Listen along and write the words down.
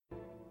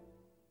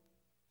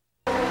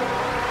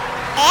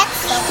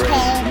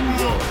Exocast.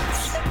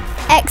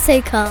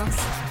 Exocast?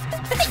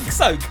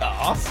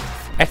 Exocast.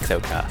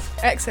 Exocast.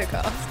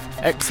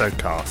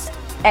 Exocast.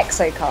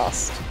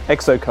 Exocast.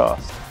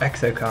 Exocast.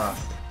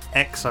 Exocast.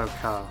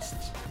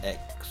 Exocast.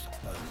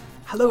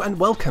 Hello and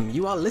welcome.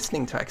 You are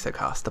listening to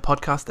Exocast, the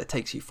podcast that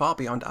takes you far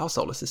beyond our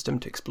solar system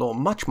to explore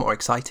much more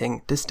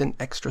exciting, distant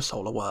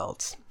extrasolar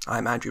worlds.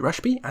 I'm Andrew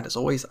Rushby, and as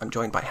always, I'm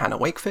joined by Hannah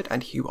Wakeford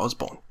and Hugh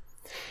Osborne.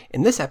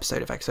 In this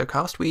episode of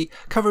Exocast, we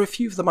cover a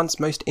few of the month's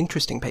most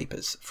interesting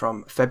papers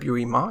from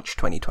February-March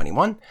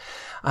 2021,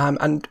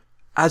 and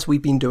as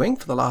we've been doing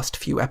for the last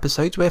few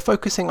episodes, we're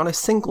focusing on a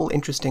single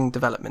interesting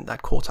development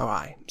that caught our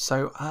eye.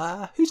 So,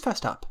 who's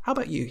first up? How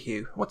about you,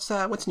 Hugh?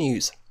 What's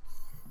news?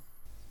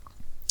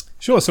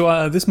 Sure.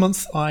 So this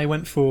month I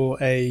went for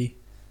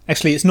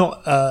Actually, it's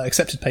not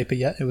accepted paper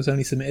yet. It was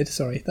only submitted.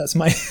 Sorry, that's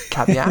my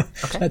caveat.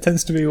 Okay. That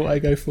tends to be what I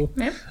go for.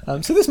 Yep.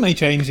 So this may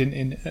change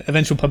in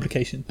eventual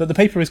publication. But the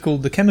paper is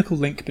called "The Chemical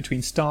Link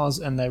Between Stars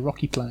and Their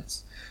Rocky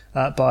Planets"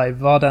 by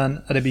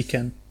Vardhan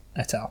Adebikan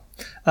et al.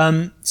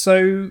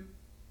 So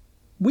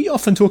we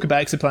often talk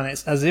about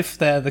exoplanets as if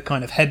they're the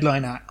kind of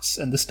headline acts,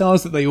 and the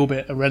stars that they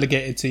orbit are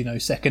relegated to,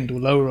 second or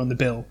lower on the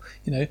bill,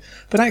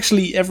 But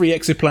actually, every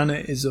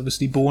exoplanet is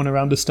obviously born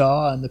around a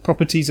star, and the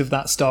properties of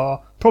that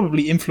star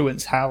probably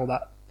influence how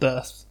that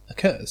birth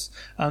occurs.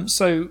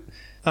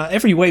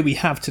 Every way we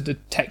have to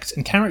detect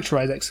and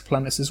characterize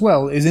exoplanets as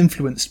well is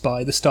influenced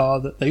by the star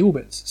that they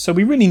orbit. So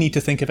we really need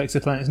to think of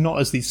exoplanets not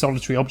as these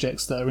solitary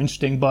objects that are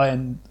interesting by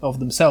and of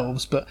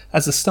themselves, but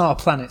as a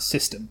star-planet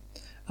system.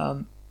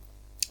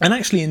 And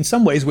actually, in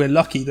some ways, we're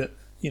lucky that,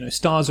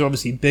 stars are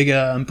obviously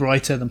bigger and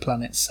brighter than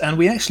planets, and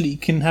we actually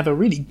can have a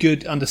really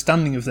good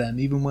understanding of them,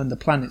 even when the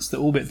planets that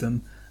orbit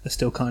them are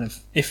still kind of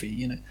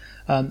iffy,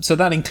 So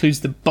that includes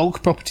the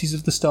bulk properties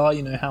of the star,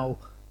 how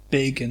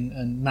big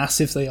and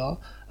massive they are,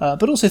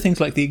 but also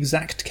things like the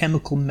exact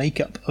chemical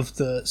makeup of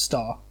the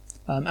star.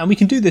 And we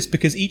can do this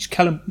because each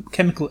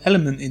chemical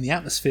element in the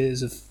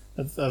atmospheres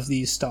of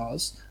these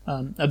stars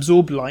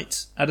absorb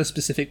light at a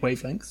specific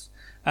wavelength,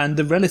 and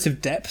the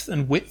relative depth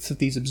and width of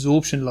these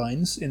absorption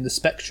lines in the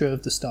spectra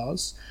of the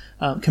stars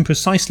can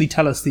precisely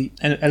tell us the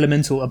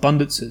elemental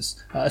abundances,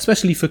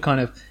 especially for kind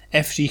of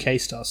FGK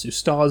stars, so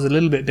stars a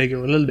little bit bigger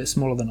or a little bit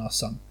smaller than our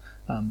Sun.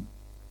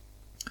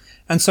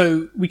 And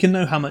so we can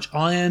know how much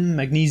iron,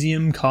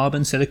 magnesium,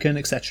 carbon, silicon,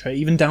 etc.,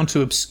 even down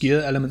to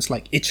obscure elements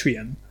like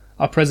yttrium,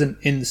 are present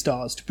in the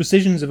stars to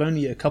precisions of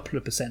only a couple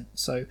of %.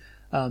 So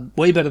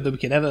way better than we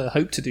could ever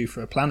hope to do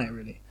for a planet,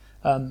 really.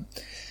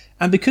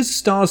 And because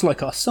stars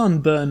like our Sun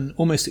burn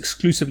almost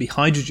exclusively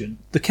hydrogen,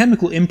 the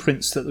chemical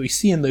imprints that we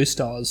see in those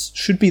stars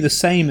should be the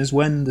same as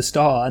when the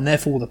star, and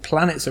therefore the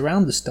planets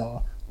around the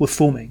star, were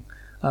forming.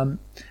 And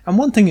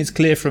one thing is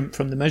clear from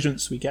the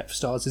measurements we get for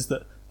stars is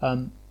that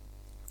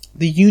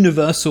the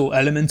universal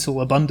elemental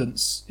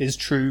abundance is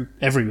true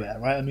everywhere,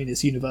 right? I mean,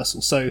 it's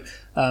universal. So,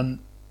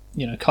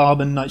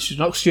 carbon,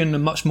 nitrogen, oxygen are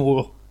much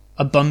more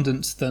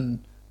abundant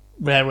than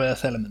rare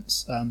earth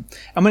elements. And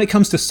when it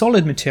comes to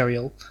solid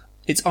material,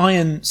 it's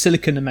iron,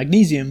 silicon, and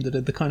magnesium that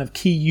are the kind of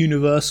key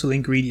universal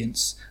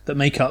ingredients that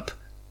make up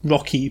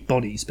rocky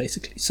bodies,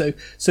 basically. So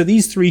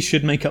these three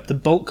should make up the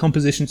bulk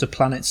compositions of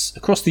planets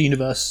across the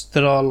universe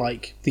that are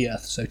like the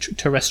Earth, so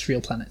terrestrial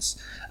planets.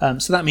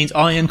 So that means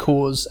iron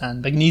cores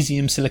and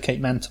magnesium silicate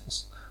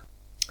mantles.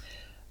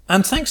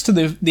 And thanks to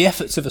the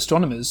efforts of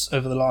astronomers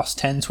over the last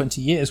 10,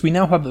 20 years, we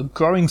now have a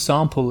growing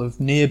sample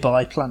of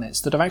nearby planets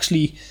that are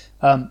actually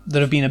that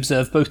have been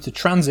observed both to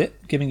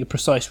transit, giving a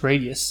precise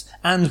radius,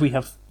 and we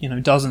have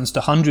dozens to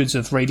hundreds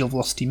of radial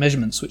velocity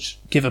measurements which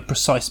give a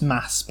precise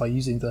mass by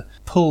using the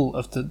pull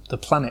of the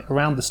planet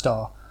around the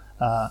star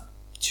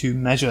to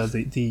measure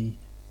the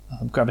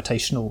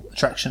gravitational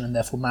attraction and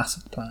therefore mass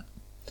of the planet.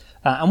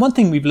 And one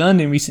thing we've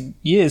learned in recent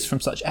years from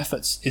such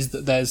efforts is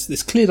that there's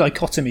this clear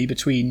dichotomy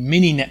between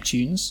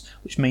mini-Neptunes,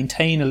 which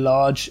maintain a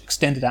large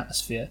extended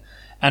atmosphere,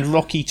 and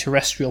rocky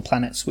terrestrial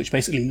planets, which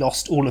basically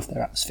lost all of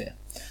their atmosphere.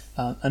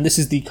 And this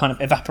is the kind of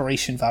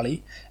evaporation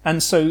valley.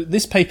 And so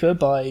this paper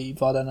by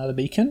Vardhan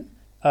Adebikan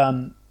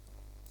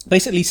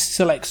basically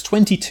selects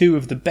 22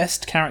 of the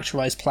best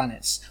characterized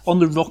planets on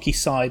the rocky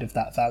side of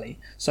that valley.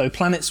 So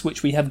planets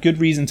which we have good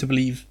reason to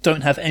believe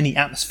don't have any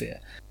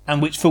atmosphere,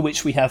 and for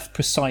which we have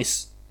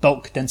precise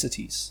bulk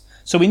densities.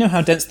 So we know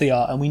how dense they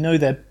are, and we know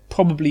they're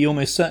probably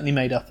almost certainly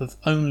made up of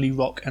only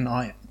rock and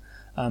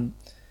iron.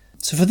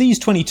 So for these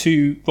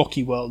 22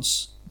 rocky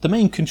worlds, the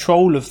main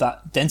control of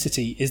that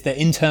density is their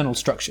internal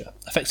structure,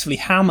 effectively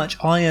how much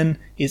iron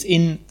is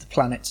in the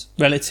planet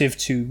relative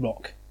to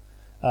rock.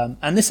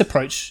 And this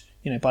approach,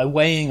 by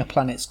weighing a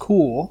planet's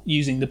core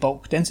using the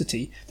bulk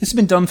density, this has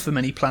been done for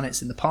many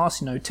planets in the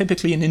past.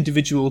 Typically an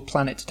individual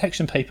planet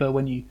detection paper,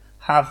 when you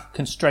have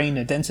constrained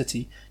a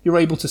density, you're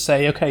able to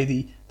say, okay,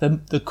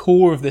 the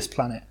core of this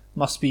planet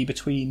must be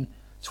between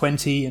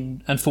 20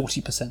 and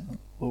 40%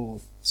 or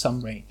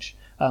some range.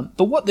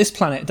 But what this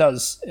planet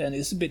does, and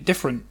it's a bit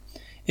different,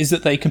 is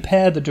that they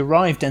compare the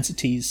derived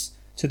densities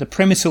to the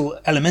primitive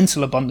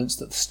elemental abundance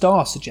that the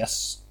star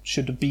suggests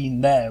should have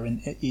been there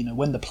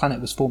when the planet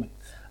was forming.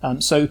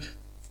 So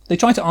they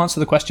try to answer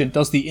the question,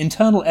 does the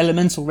internal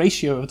elemental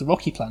ratio of the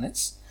rocky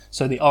planets,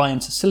 so the iron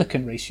to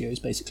silicon ratios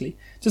basically,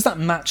 does that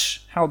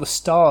match how the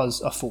stars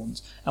are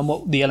formed and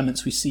what the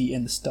elements we see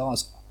in the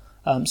stars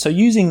are? So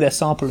using their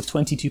sample of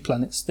 22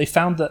 planets, they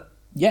found that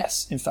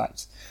yes, in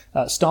fact,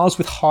 stars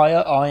with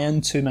higher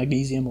iron to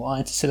magnesium or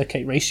iron to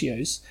silicate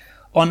ratios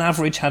on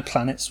average had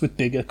planets with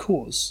bigger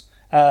cores.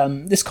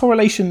 This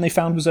correlation they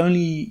found was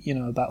only,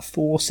 about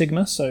 4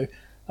 sigma, so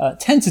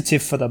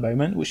tentative for the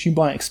moment, which you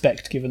might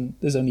expect given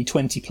there's only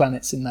 20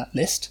 planets in that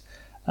list.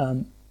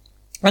 And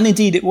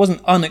indeed, it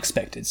wasn't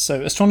unexpected.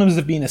 So astronomers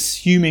have been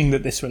assuming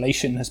that this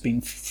relation has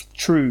been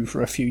true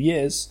for a few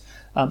years.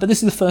 But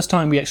this is the first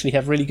time we actually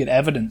have really good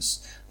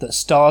evidence that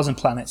stars and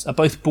planets are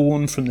both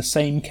born from the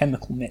same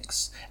chemical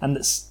mix, and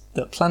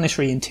that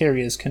planetary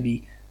interiors can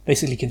be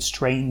basically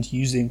constrained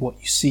using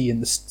what you see in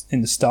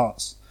the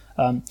stars.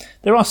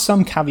 There are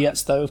some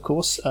caveats, though, of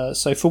course.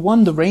 So for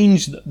one, the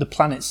range that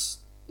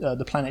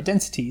the planet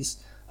densities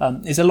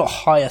is a lot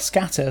higher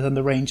scatter than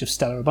the range of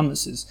stellar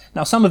abundances.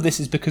 Now, some of this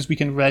is because we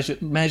can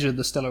measure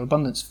the stellar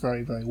abundance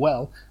very, very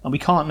well, and we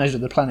can't measure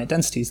the planet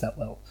densities that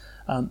well.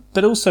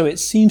 But also, it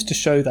seems to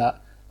show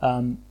that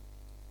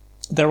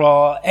there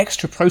are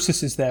extra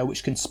processes there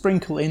which can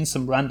sprinkle in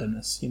some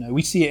randomness.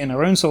 We see it in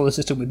our own solar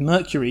system with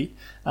Mercury,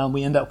 and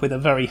we end up with a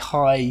very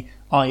high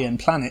iron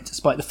planet,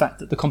 despite the fact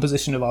that the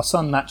composition of our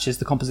sun matches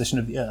the composition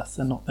of the Earth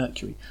and not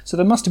Mercury. So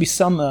there must be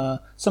some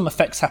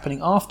effects happening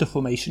after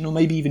formation, or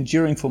maybe even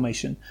during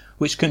formation,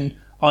 which can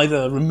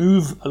either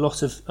remove a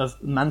lot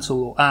of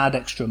mantle or add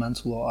extra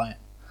mantle or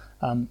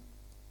iron.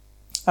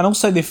 And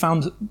also they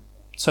found,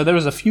 so there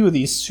is a few of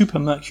these super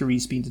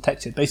Mercuries being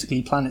detected,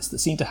 basically planets that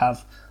seem to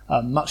have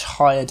much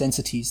higher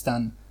densities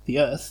than the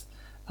Earth.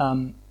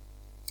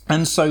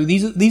 And so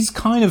these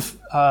kind of,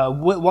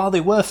 while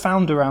they were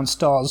found around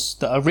stars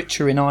that are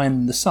richer in iron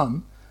than the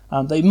Sun,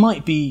 they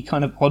might be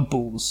kind of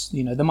oddballs.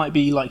 There might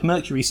be, like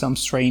Mercury, some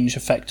strange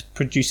effect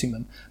producing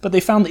them. But they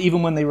found that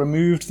even when they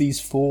removed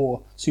these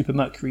 4 super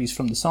Mercuries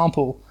from the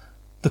sample,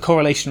 the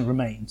correlation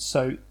remained.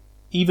 So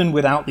even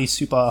without these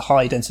super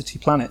high density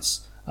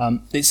planets,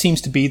 it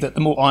seems to be that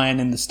the more iron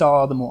in the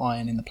star, the more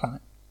iron in the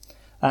planet.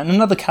 And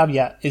another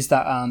caveat is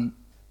that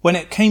when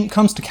it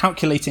comes to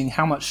calculating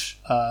how much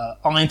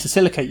iron to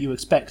silicate you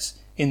expect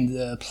in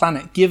the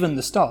planet given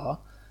the star,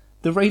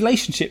 the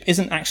relationship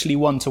isn't actually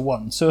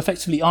 1-to-1. So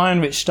effectively,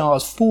 iron-rich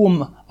stars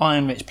form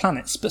iron-rich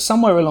planets, but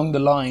somewhere along the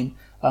line,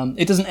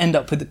 it doesn't end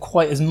up with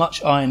quite as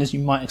much iron as you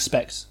might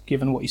expect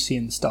given what you see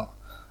in the star.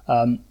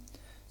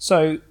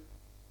 So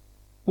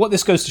what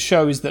this goes to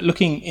show is that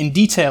looking in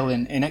detail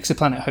in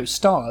exoplanet host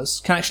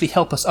stars can actually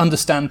help us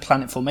understand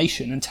planet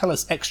formation and tell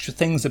us extra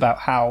things about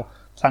how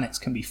planets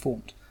can be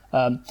formed.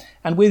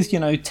 And with,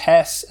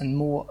 TESS and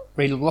more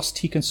radial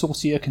velocity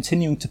consortia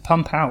continuing to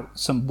pump out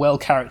some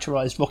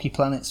well-characterized rocky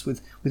planets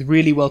with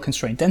really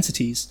well-constrained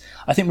densities,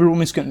 I think we're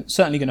almost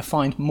certainly going to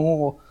find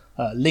more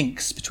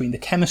links between the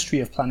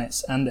chemistry of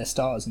planets and their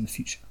stars in the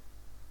future.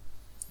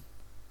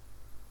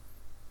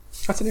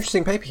 That's an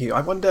interesting paper, Hugh.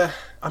 I wonder,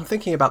 I'm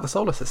thinking about the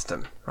solar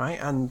system, right?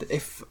 And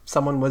if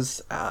someone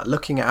was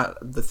looking at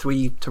the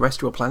 3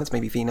 terrestrial planets,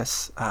 maybe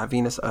Venus,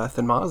 Earth,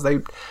 and Mars, they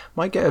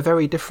might get a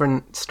very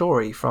different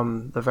story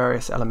from the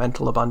various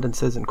elemental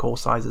abundances and core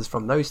sizes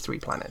from those 3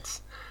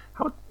 planets.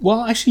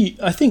 Well, actually,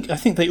 I think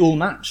they all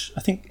match. I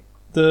think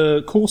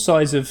the core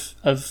size of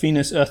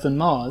Venus, Earth, and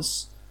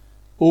Mars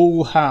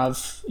all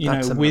have,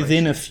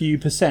 within a few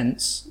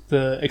percent,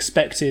 the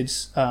expected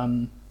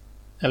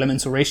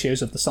elemental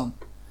ratios of the Sun.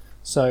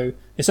 So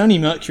it's only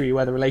Mercury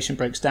where the relation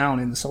breaks down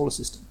in the solar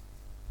system.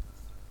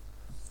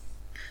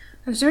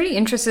 I was really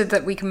interested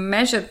that we can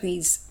measure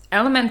these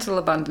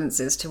elemental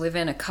abundances to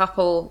within a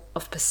couple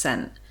of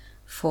percent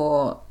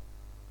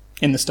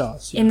in the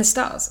stars. Yeah. In the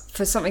stars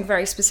for something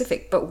very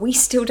specific, but we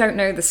still don't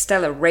know the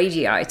stellar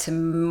radii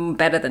to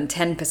better than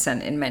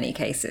 10% in many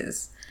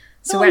cases.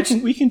 So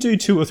we can do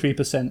 2 or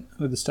 3%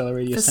 with the stellar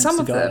radii for some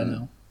of them,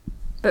 now.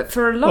 But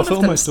for a lot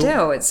of them,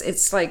 still,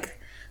 it's like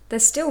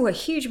there's still a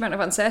huge amount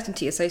of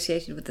uncertainty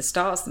associated with the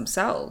stars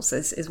themselves.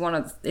 Is what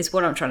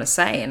I'm trying to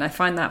say, and I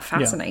find that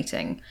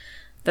fascinating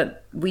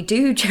that we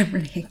do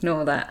generally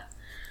ignore that.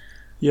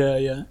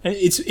 Yeah.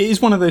 It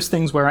is one of those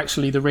things where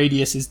actually the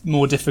radius is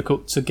more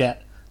difficult to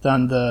get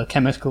than the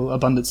chemical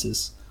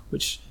abundances,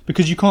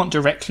 because you can't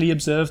directly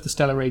observe the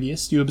stellar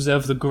radius. You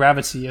observe the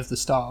gravity of the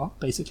star,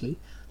 basically,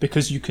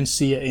 because you can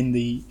see it in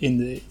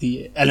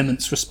the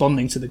elements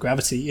responding to the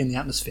gravity in the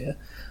atmosphere.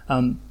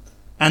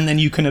 And then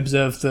you can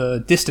observe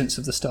the distance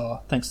of the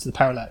star thanks to the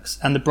parallax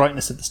and the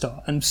brightness of the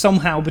star. And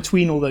somehow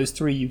between all those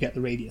 3 you get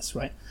the radius,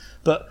 right?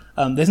 But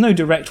there's no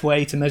direct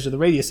way to measure the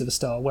radius of a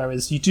star,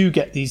 whereas you do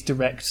get these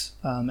direct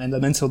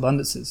elemental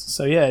abundances.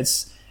 So yeah,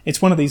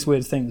 it's one of these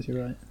weird things,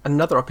 you're right.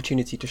 Another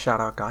opportunity to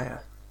shout out Gaia.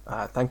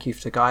 Thank you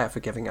to Gaia for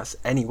giving us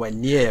anywhere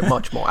near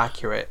much more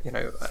accurate,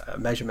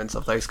 measurements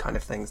of those kind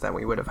of things than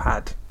we would have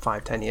had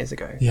 5-10 years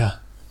ago. Yeah.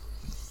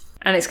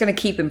 And it's going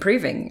to keep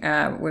improving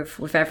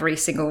with every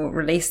single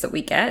release that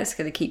we get. It's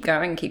going to keep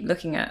going, keep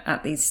looking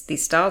at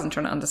these stars and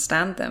trying to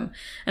understand them.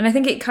 And I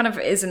think it kind of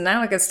is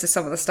analogous to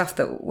some of the stuff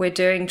that we're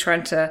doing,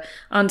 trying to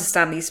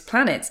understand these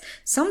planets.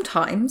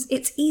 Sometimes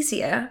it's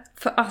easier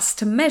for us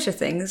to measure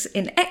things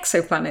in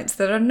exoplanets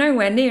that are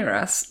nowhere near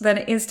us than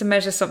it is to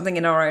measure something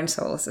in our own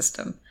solar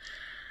system.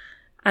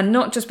 And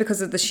not just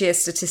because of the sheer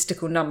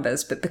statistical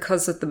numbers, but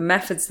because of the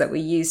methods that we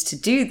use to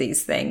do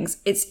these things,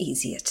 it's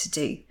easier to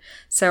do.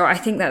 So I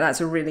think that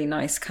that's a really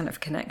nice kind of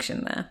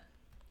connection there.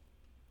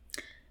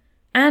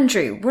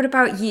 Andrew, what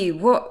about you?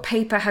 What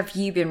paper have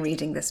you been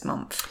reading this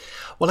month?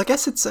 Well, I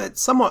guess it's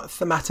somewhat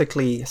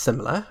thematically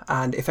similar,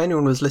 and if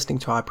anyone was listening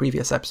to our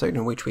previous episode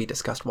in which we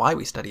discussed why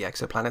we study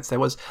exoplanets, there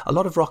was a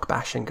lot of rock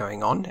bashing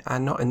going on,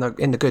 and not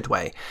in the good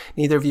way.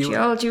 Neither of you...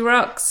 Geology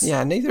rocks!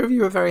 Yeah, neither of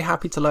you are very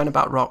happy to learn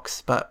about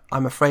rocks, but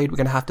I'm afraid we're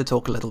going to have to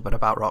talk a little bit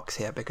about rocks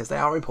here, because they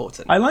are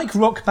important. I like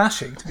rock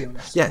bashing, to be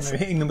honest. Yes,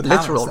 hitting them with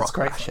literal hammers,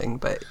 rock bashing,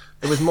 but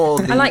it was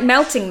more I like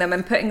melting them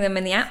and putting them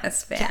in the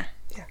atmosphere.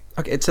 Yeah.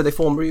 Okay, so they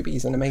form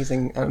rubies and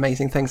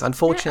amazing things.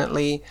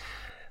 Unfortunately,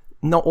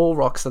 not all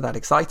rocks are that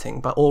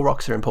exciting, but all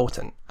rocks are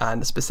important,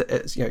 and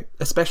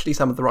especially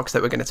some of the rocks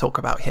that we're going to talk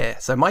about here.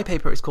 So my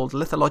paper is called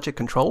Lithologic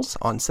Controls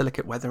on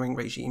Silicate Weathering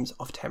Regimes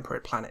of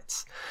Temperate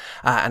Planets,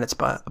 and it's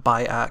by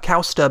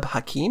Kaustubh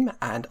Hakim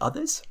and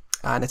others.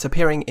 And it's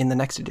appearing in the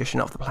next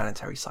edition of the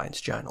Planetary Science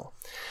Journal.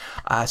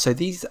 So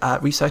these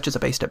researchers are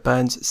based at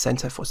Burns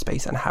Center for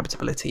Space and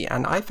Habitability,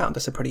 and I found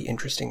this a pretty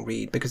interesting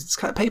read because it's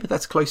a paper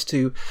that's close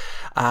to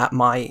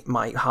my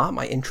heart,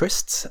 my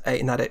interests,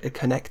 in that it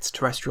connects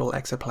terrestrial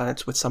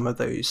exoplanets with some of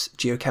those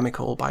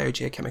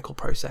biogeochemical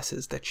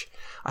processes that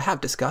I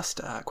have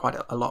discussed quite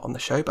a lot on the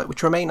show, but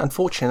which remain,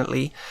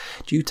 unfortunately,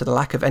 due to the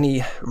lack of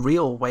any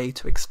real way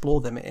to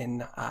explore them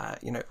in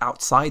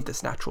outside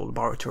this natural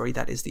laboratory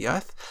that is the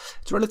Earth.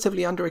 It's a relatively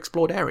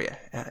underexplored area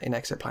in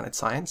exoplanet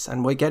science,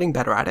 and we're getting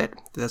better at it.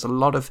 There's a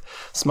lot of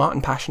smart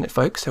and passionate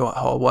folks who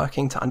are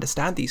working to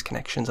understand these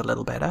connections a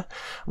little better,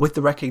 with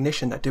the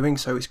recognition that doing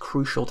so is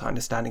crucial to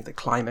understanding the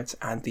climate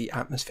and the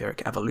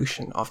atmospheric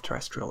evolution of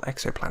terrestrial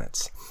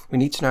exoplanets. We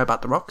need to know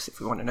about the rocks if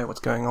we want to know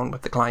what's going on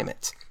with the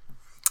climate.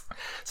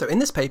 So in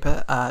this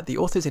paper, the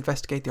authors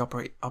investigate the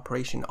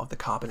operation of the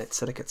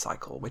carbonate-silicate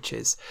cycle, which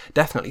is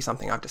definitely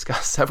something I've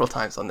discussed several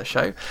times on the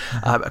show.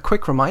 A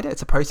quick reminder,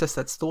 it's a process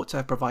that's thought to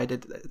have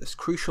provided this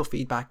crucial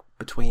feedback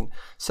between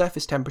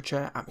surface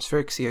temperature,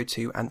 atmospheric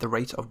CO2, and the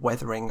rate of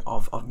weathering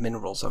of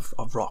minerals,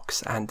 of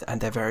rocks, and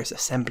their various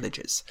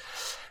assemblages.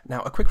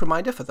 Now, a quick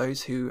reminder for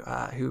those who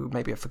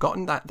maybe have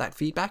forgotten that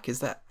feedback is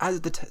that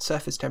as the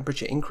surface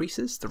temperature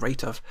increases, the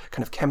rate of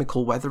kind of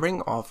chemical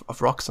weathering of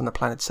rocks on the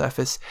planet's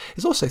surface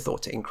is also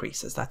thought to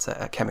increase, as that's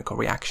a chemical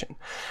reaction.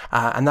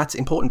 And that's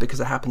important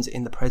because it happens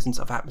in the presence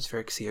of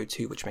atmospheric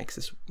CO2, which makes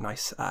this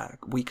nice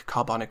weak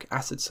carbonic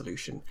acid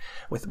solution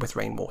with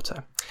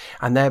rainwater.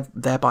 And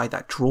thereby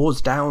that draws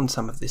down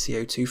some of the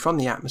CO2 from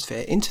the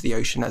atmosphere into the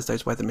ocean as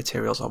those weather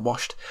materials are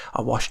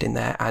washed in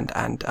there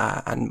and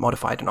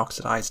modified and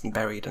oxidized and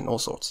buried and all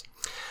sorts.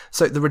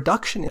 So the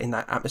reduction in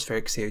that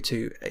atmospheric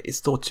CO2 is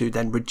thought to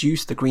then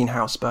reduce the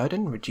greenhouse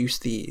burden, reduce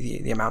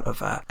the amount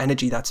of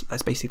energy that's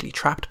basically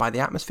trapped by the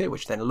atmosphere,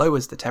 which then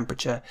lowers the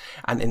temperature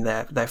and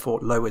therefore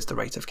lowers the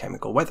rate of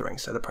chemical weathering.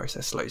 So the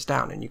process slows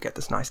down and you get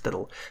this nice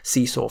little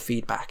seesaw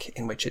feedback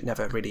in which it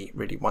never really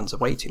runs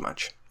away too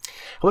much.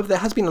 However, there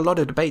has been a lot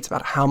of debate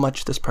about how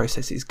much this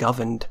process is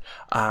governed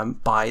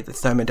by the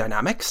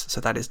thermodynamics, so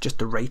that is just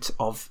the rate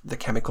of the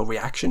chemical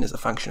reaction as a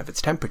function of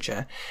its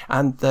temperature,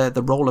 and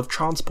the role of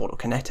transport or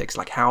kinetics,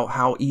 like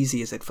how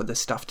easy is it for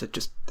this stuff to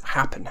just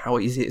happen, how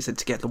easy is it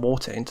to get the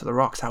water into the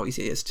rocks, how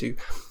easy it is to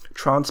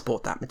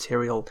transport that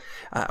material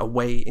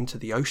away into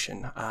the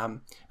ocean.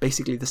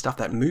 Basically the stuff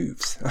that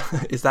moves.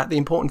 Is that the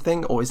important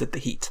thing, or is it the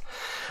heat?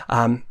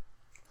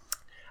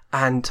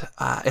 And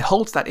it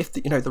holds that if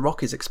the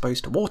rock is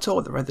exposed to water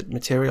or the weathered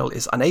material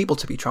is unable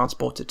to be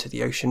transported to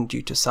the ocean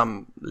due to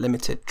some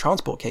limited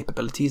transport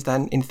capabilities,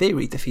 then in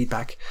theory the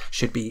feedback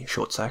should be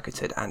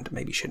short-circuited and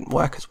maybe shouldn't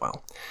work as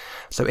well.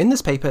 So in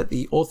this paper,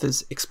 the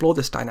authors explore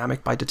this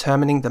dynamic by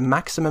determining the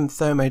maximum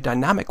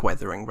thermodynamic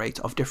weathering rate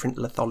of different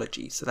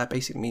lithologies. So that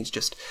basically means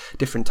just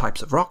different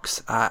types of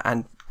rocks,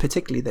 and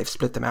particularly they've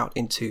split them out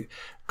into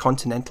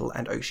continental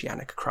and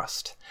oceanic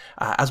crust,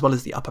 as well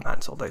as the upper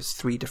mantle, those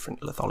three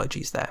different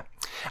lithologies there.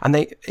 And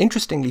they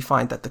interestingly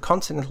find that the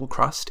continental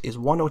crust is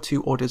 1 or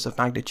 2 orders of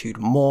magnitude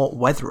more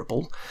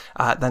weatherable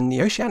than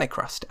the oceanic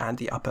crust and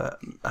the upper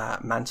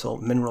mantle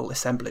mineral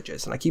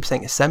assemblages. And I keep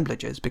saying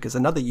assemblages because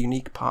another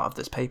unique part of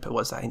this paper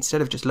was that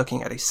instead of just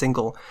looking at a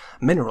single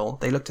mineral,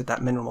 they looked at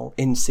that mineral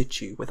in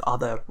situ with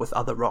other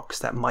rocks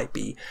that might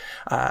be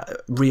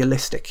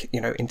realistic,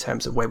 in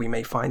terms of where we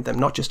may find them,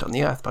 not just on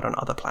the Earth, but on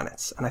other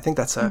planets. And I think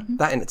that's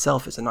that in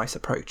itself is a nice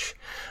approach.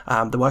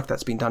 The work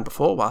that's been done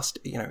before, whilst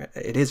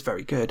it is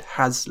very good,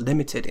 has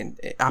limited in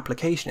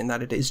application in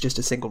that it is just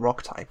a single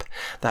rock type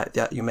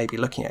that you may be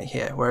looking at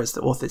here, whereas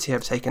the authors here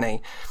have taken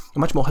a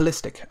much more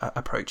holistic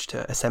approach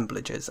to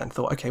assemblages and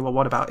thought, okay, well,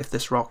 what about if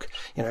this rock,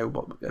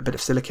 a bit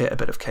of silicate, a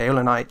bit of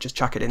kaolinite, just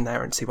chuck it in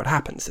there and see what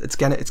happens. It's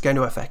going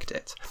to affect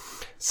it.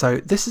 So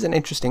this is an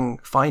interesting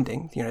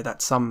finding,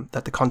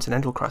 that the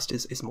continental crust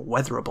is more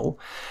weatherable,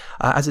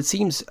 as it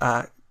seems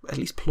at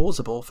least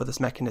plausible for this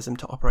mechanism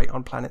to operate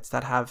on planets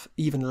that have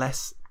even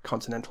less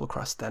continental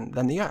crust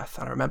than the Earth.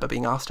 And I remember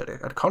being asked at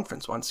a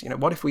conference once,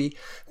 what if we,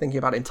 thinking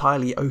about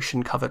entirely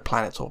ocean-covered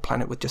planets or a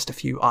planet with just a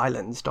few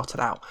islands dotted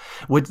out,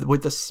 would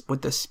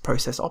this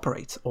process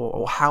operate,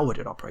 or how would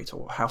it operate,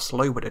 or how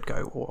slow would it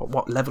go, or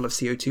what level of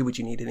CO2 would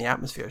you need in the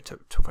atmosphere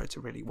for it to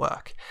really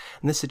work?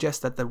 And this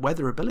suggests that the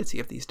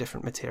weatherability of these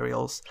different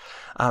materials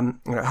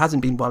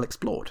hasn't been well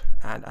explored,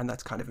 and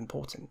that's kind of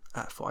important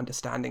for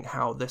understanding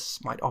how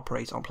this might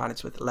operate on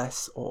planets with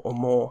less or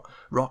more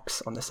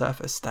rocks on the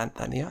surface than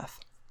the Earth.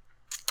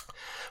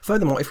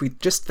 Furthermore, if we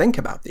just think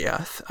about the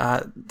Earth,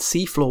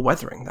 seafloor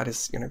weathering, that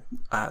is,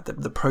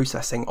 the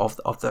processing of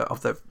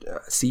the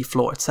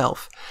seafloor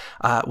itself,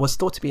 was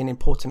thought to be an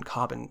important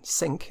carbon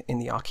sink in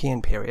the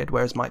Archean period,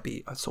 whereas might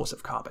be a source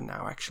of carbon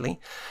now, actually.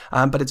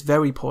 But it's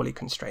very poorly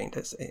constrained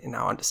in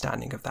our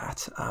understanding of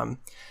that.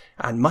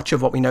 And much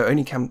of what we know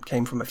only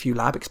came from a few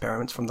lab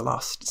experiments from the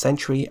last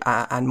century,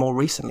 and more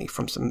recently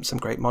from some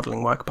great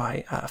modelling work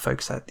by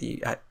folks at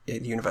the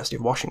University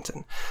of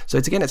Washington. So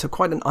it's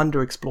quite an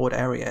underexplored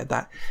area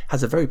that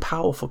has a very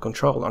powerful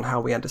control on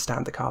how we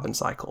understand the carbon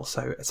cycle.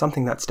 So it's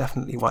something that's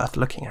definitely worth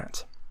looking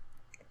at.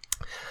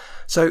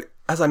 So,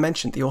 as I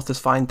mentioned, the authors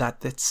find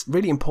that it's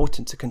really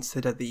important to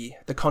consider the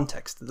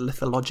context, the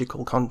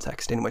lithological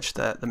context in which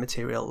the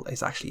material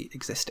is actually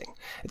existing.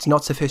 It's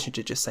not sufficient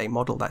to just say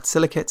model that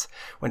silicate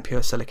when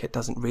pure silicate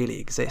doesn't really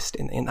exist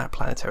in that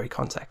planetary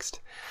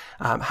context.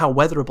 How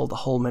weatherable the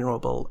whole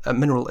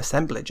mineral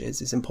assemblage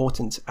is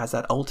important, as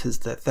that alters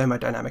the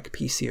thermodynamic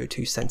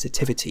PCO2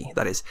 sensitivity,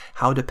 that is,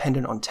 how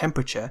dependent on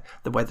temperature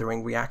the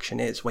weathering reaction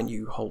is when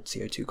you hold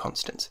CO2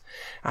 constant.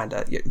 And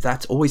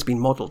that's always been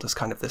modeled as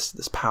kind of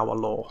this power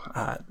law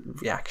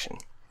reaction.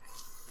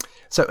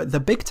 So the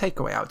big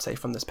takeaway, I would say,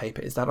 from this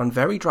paper is that on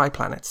very dry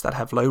planets that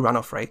have low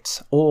runoff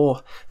rates,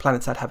 or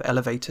planets that have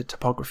elevated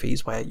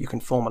topographies where you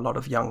can form a lot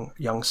of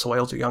young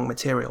soils or young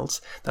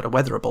materials that are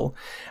weatherable,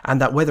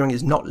 and that weathering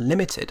is not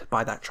limited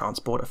by that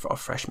transport of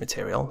fresh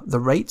material, the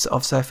rates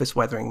of surface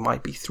weathering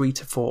might be 3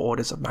 to 4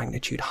 orders of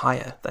magnitude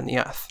higher than the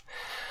Earth.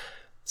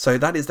 So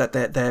that is that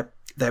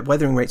their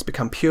weathering rates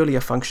become purely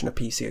a function of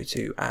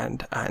PCO2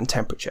 and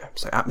temperature,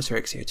 so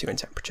atmospheric CO2 and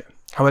temperature.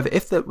 However,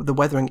 if the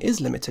weathering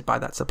is limited by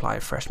that supply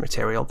of fresh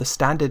material, the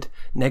standard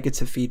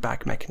negative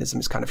feedback mechanism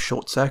is kind of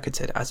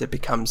short-circuited, as it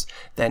becomes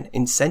then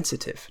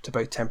insensitive to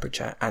both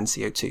temperature and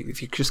CO2.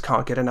 If you just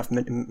can't get enough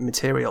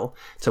material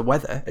to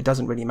weather, it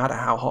doesn't really matter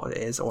how hot it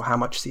is or how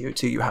much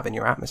CO2 you have in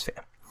your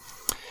atmosphere.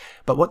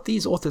 But what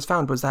these authors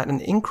found was that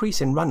an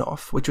increase in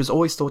runoff, which was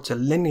always thought to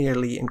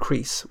linearly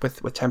increase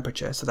with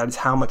temperature, so that is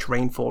how much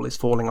rainfall is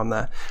falling on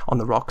the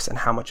rocks and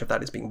how much of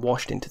that is being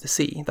washed into the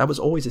sea, that was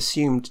always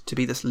assumed to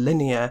be this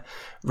linear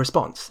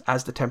response.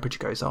 As the temperature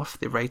goes off,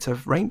 the rate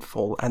of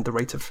rainfall and the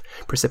rate of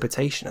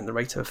precipitation and the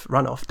rate of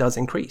runoff does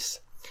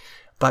increase.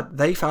 But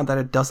they found that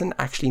it doesn't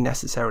actually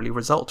necessarily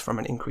result from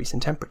an increase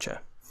in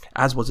temperature,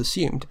 as was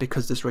assumed,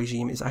 because this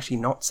regime is actually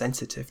not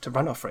sensitive to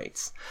runoff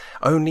rates,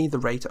 only the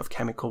rate of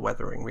chemical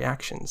weathering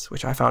reactions,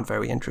 which I found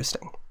very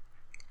interesting.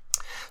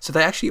 So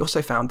they actually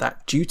also found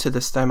that due to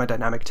this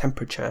thermodynamic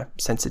temperature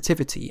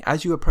sensitivity,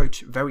 as you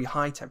approach very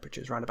high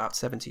temperatures, around about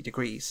 70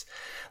 degrees,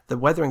 the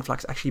weathering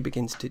flux actually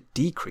begins to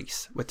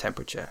decrease with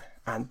temperature,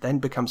 and then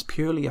becomes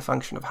purely a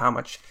function of how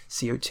much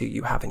CO2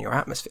 you have in your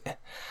atmosphere.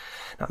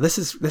 Now, this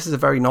is a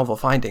very novel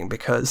finding,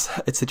 because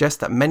it suggests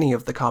that many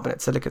of the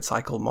carbonate silicate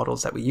cycle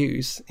models that we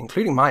use,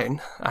 including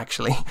mine,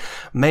 actually,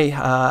 may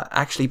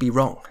actually be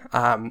wrong.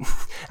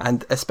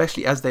 And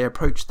especially as they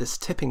approach this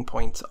tipping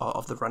point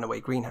of the runaway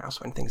greenhouse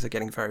when things are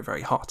getting very,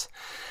 very hot.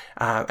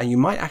 And you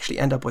might actually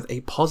end up with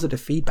a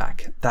positive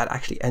feedback that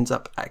actually ends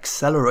up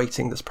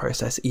accelerating this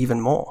process even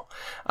more.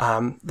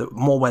 The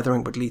more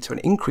weathering would lead to an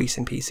increase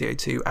in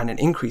PCO2 and an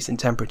increase in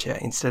temperature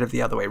instead of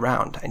the other way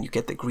around, and you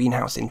get the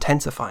greenhouse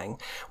intensifying,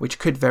 which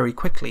could very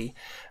quickly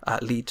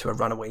lead to a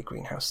runaway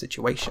greenhouse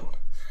situation.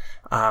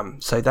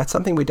 So that's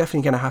something we're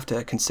definitely going to have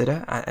to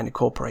consider and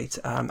incorporate.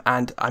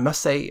 And I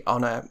must say,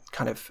 on a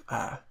kind of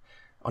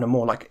on a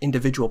more like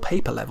individual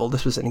paper level,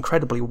 this was an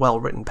incredibly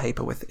well-written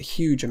paper with a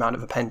huge amount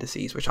of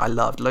appendices, which I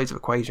loved, loads of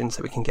equations,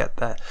 so we can get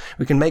there.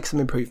 We can make some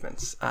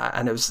improvements.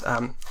 And it was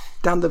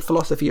down the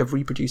philosophy of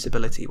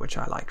reproducibility, which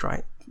I liked,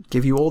 right?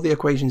 give you all the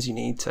equations you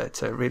need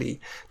to really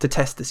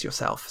test this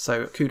yourself.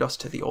 So kudos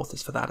to the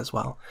authors for that as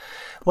well.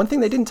 One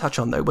thing they didn't touch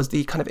on, though, was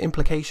the kind of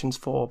implications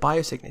for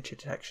biosignature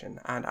detection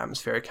and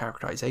atmospheric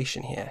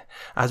characterization here,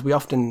 as we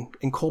often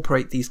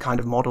incorporate these kind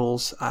of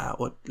models,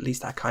 or at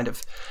least that kind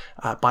of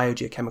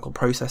biogeochemical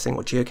processing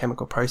or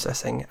geochemical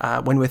processing,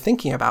 when we're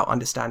thinking about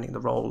understanding the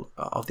role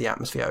of the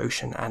atmosphere,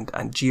 ocean, and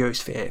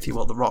geosphere, if you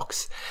will, the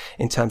rocks,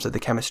 in terms of the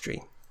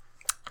chemistry.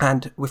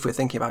 And if we're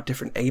thinking about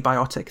different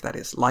abiotic, that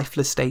is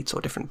lifeless states,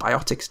 or different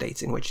biotic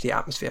states in which the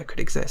atmosphere could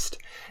exist,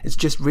 it's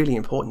just really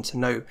important to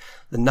know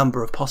the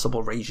number of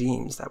possible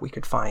regimes that we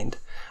could find,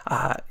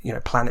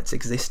 planets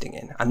existing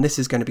in. And this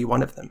is going to be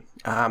one of them.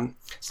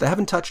 So they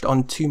haven't touched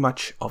on too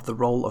much of the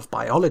role of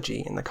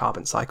biology in the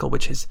carbon cycle,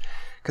 which is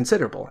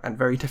considerable and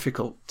very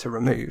difficult to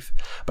remove.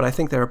 But I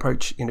think their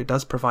approach,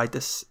 does provide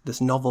this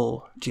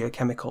novel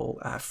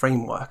geochemical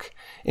framework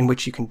in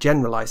which you can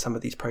generalize some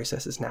of these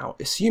processes now,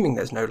 assuming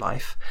there's no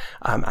life,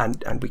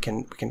 and we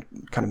can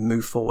kind of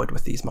move forward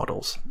with these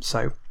models.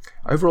 So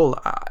overall,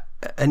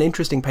 an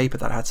interesting paper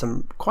that had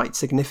some quite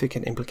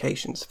significant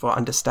implications for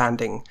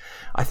understanding,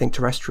 I think,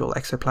 terrestrial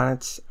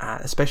exoplanets,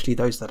 especially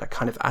those that are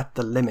kind of at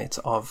the limit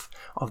of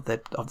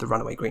the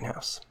runaway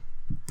greenhouse.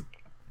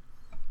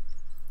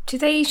 Do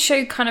they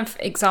show kind of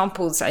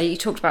examples? You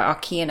talked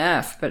about Archean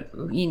Earth, but,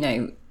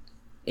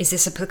 is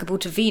this applicable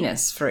to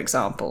Venus, for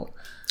example?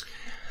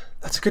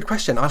 That's a good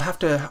question. I'd have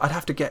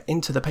to get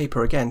into the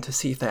paper again to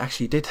see if they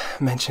actually did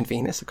mention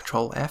Venus, a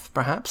Control F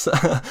perhaps.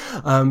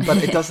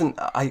 But it doesn't.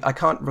 I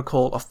can't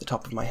recall off the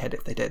top of my head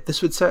if they did.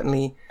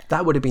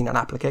 That would have been an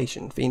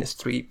application. Venus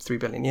 3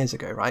 billion years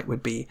ago, right,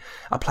 would be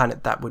a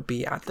planet that would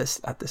be at this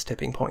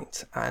tipping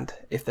point. And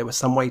if there was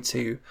some way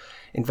to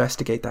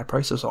investigate that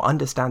process or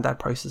understand that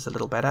process a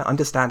little better,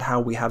 understand how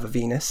we have a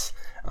Venus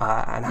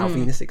and how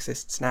Venus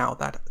exists now,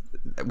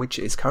 which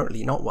is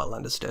currently not well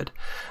understood,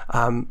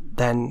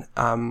 then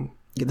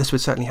this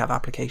would certainly have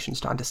applications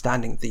to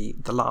understanding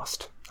the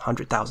last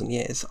 100,000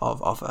 years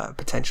of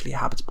potentially a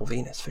habitable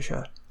Venus, for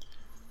sure.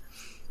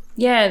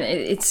 Yeah,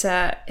 it's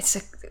a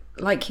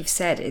like you've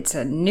said, it's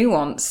a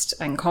nuanced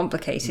and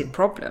complicated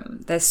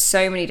problem. There's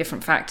so many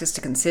different factors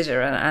to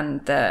consider,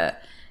 and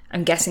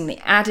I'm guessing the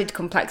added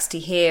complexity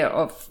here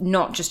of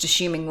not just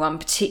assuming one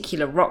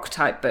particular rock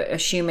type, but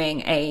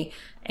assuming a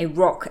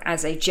rock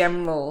as a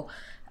general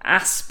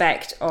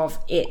aspect of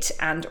it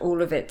and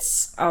all of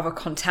its other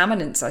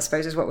contaminants, I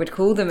suppose is what we'd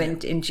call them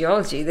in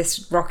geology.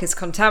 This rock is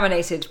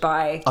contaminated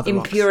by other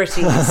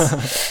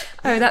impurities.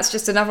 Oh, that's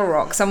just another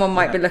rock. Someone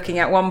might be looking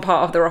at one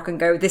part of the rock and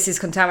go, this is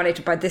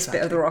contaminated by this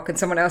bit of the rock, and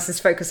someone else is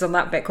focused on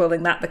that bit,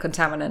 calling that the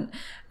contaminant.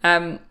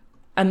 And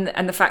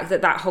the fact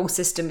that whole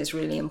system is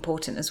really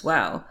important as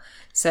well.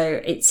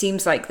 So it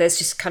seems like there's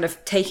just kind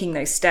of taking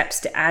those steps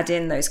to add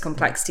in those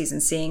complexities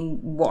and seeing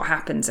what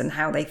happens and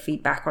how they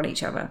feed back on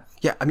each other.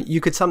 Yeah, I mean,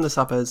 you could sum this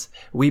up as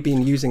we've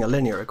been using a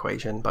linear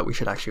equation, but we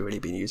should actually really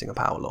be using a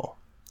power law.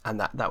 And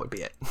that would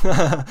be it.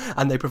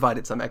 And they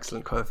provided some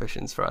excellent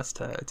coefficients for us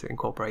to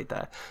incorporate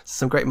there.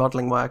 Some great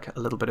modeling work, a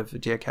little bit of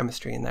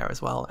geochemistry in there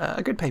as well.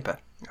 A good paper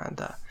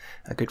and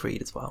a good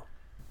read as well.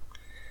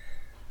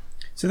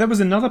 So there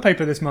was another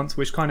paper this month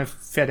which kind of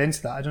fed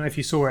into that. I don't know if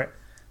you saw it,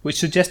 which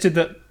suggested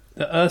that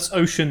the Earth's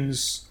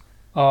oceans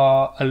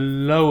are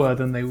lower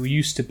than they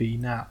used to be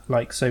now.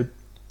 So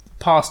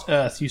past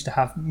Earth used to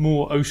have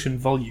more ocean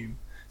volume.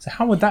 So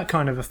how would that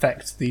kind of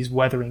affect these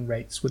weathering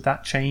rates? Would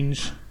that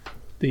change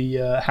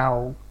the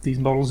how these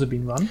models have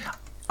been run?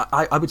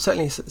 I would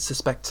certainly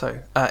suspect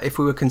so. If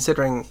we were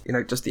considering,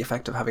 just the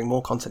effect of having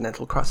more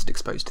continental crust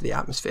exposed to the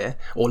atmosphere,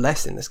 or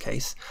less in this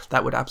case,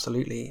 that would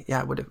absolutely,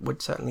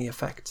 would certainly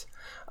affect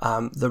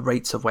the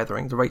rates of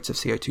weathering, the rates of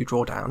CO2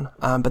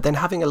 drawdown. But then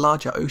having a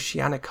larger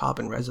oceanic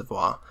carbon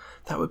reservoir,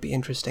 that would be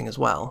interesting as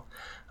well.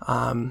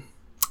 And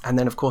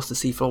then, of course, the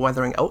seafloor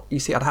weathering. Oh, you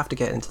see, I'd have to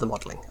get into the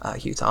modelling,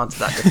 Hugh, to answer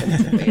that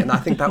definitively. And I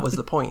think that was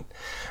the point,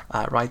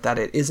 right, that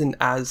it isn't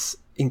as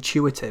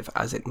intuitive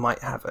as it might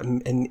have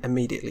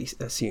immediately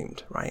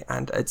assumed, right?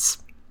 And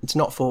it's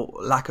not for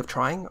lack of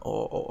trying,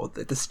 or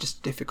this is just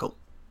a difficult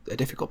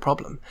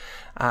problem.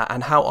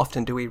 And how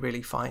often do we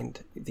really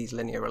find these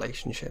linear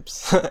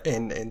relationships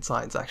in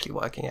science actually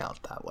working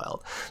out that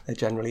well? They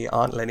generally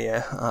aren't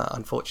linear,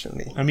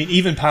 unfortunately. I mean,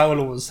 even power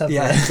laws have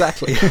that.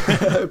 Exactly.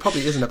 It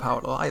probably isn't a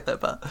power law either,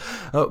 but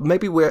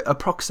maybe we're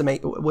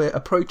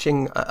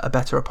approaching a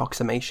better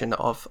approximation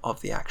of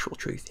the actual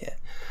truth here.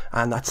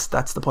 And that's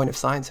the point of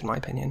science, in my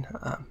opinion.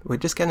 We're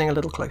just getting a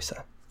little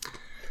closer.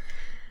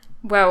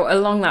 Well,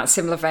 along that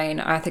similar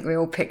vein, I think we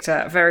all picked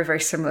very, very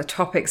similar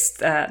topics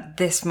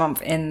this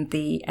month in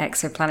the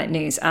Exoplanet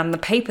news. And the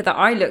paper that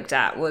I looked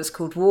at was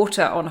called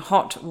Water on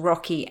Hot,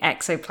 Rocky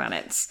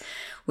Exoplanets,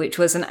 which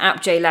was an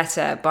AppJ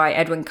letter by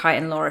Edwin Kite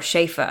and Laura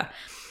Schaefer.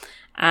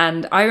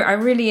 And I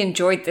really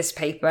enjoyed this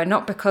paper,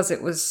 not because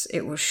it was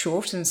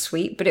short and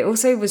sweet, but it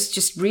also was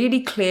just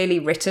really clearly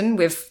written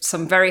with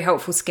some very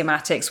helpful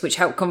schematics, which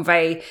help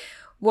convey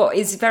what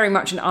is very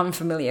much an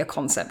unfamiliar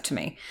concept to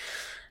me.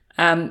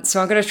 So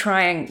I'm going to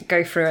try and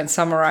go through and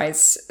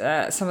summarize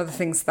some of the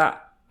things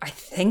that I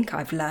think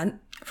I've learned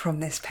from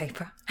this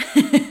paper.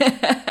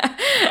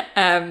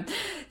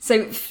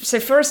 So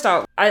for a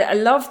start, I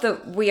love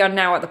that we are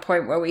now at the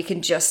point where we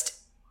can just,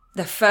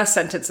 the first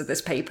sentence of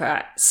this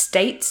paper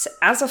states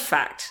as a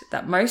fact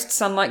that most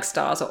sun-like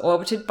stars are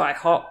orbited by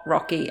hot,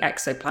 rocky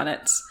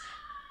exoplanets.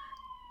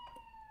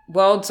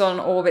 Worlds on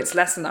orbits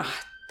less than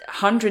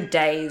 100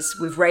 days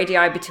with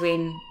radii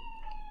between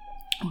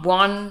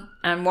 1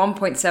 and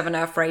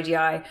 1.7 Earth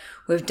radii,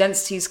 with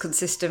densities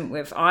consistent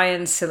with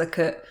iron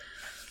silicate.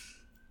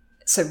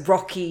 So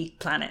rocky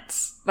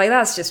planets. Like,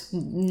 that's just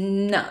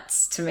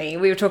nuts to me.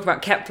 We were talking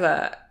about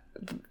Kepler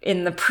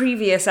in the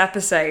previous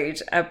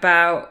episode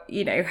about,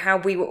 you know, how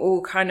we were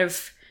all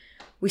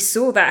we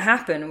saw that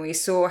happen. We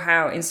saw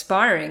how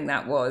inspiring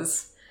that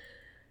was.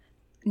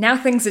 Now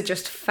things are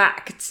just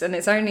facts, and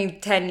it's only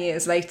 10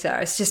 years later.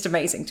 It's just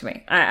amazing to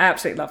me. I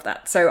absolutely love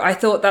that. So I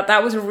thought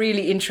that was a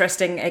really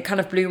interesting, it kind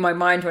of blew my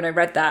mind when I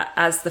read that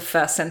as the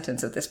first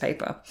sentence of this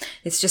paper.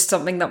 It's just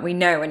something that we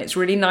know, and it's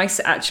really nice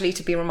actually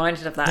to be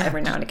reminded of that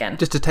every now and again.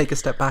 Just to take a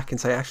step back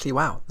and say, actually,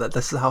 wow, that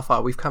this is how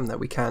far we've come, that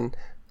we can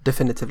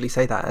definitively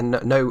say that.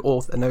 And no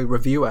author, no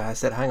reviewer has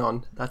said, hang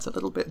on, that's a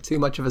little bit too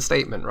much of a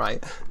statement,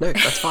 right? No,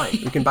 that's fine.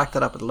 We can back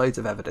that up with loads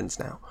of evidence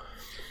now.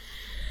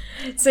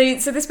 So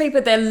this paper,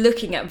 they're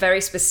looking at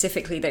very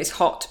specifically those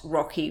hot,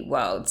 rocky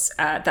worlds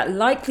that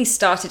likely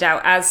started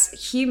out, as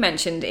Hugh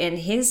mentioned in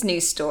his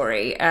news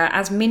story,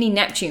 as mini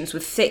Neptunes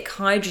with thick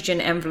hydrogen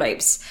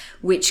envelopes,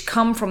 which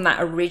come from that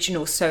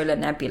original solar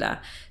nebula.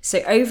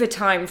 So over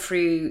time,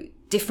 through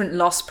different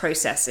loss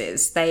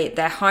processes,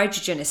 their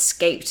hydrogen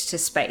escaped to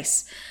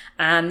space.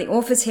 And the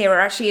authors here are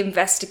actually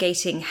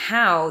investigating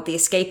how the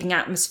escaping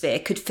atmosphere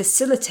could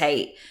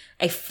facilitate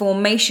a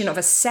formation of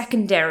a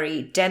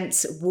secondary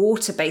dense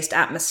water-based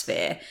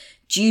atmosphere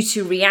due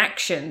to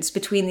reactions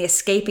between the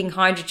escaping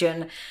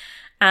hydrogen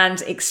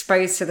and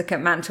exposed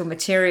silicate mantle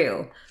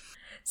material.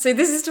 So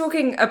this is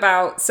talking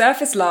about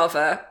surface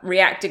lava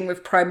reacting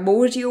with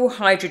primordial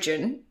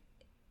hydrogen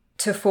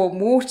to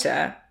form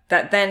water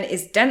that then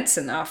is dense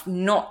enough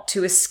not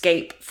to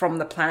escape from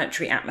the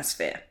planetary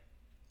atmosphere.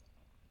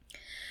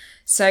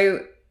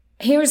 So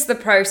here is the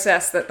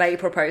process that they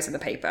propose in the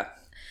paper.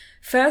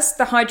 First,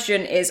 the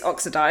hydrogen is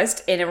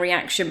oxidized in a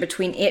reaction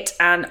between it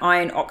and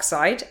iron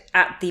oxide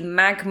at the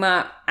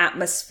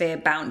magma-atmosphere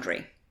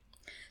boundary.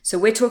 So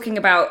we're talking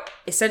about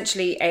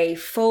essentially a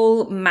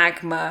full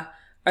magma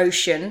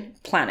ocean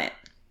planet.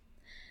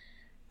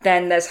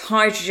 Then there's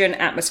hydrogen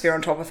atmosphere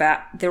on top of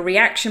that. The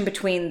reaction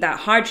between that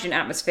hydrogen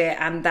atmosphere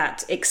and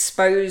that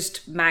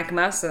exposed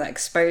magma, so that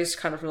exposed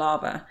kind of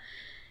lava,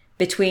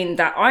 between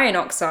that iron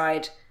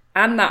oxide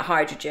and that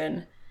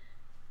hydrogen,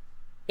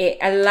 it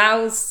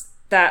allows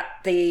that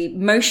the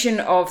motion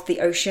of the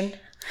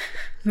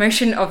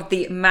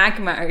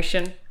magma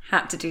ocean,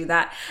 had to do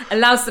that,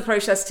 allows the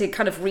process to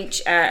kind of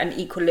reach an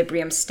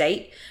equilibrium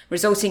state,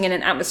 resulting in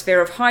an atmosphere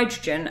of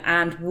hydrogen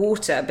and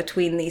water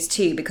between these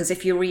two. Because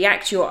if you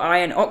react your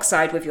iron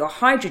oxide with your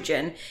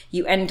hydrogen,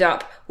 you end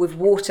up with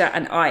water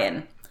and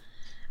iron.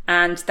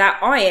 And that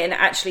iron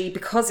actually,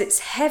 because it's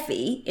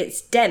heavy,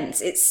 it's dense,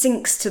 it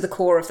sinks to the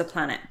core of the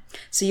planet.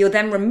 So you're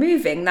then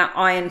removing that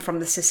iron from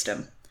the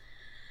system.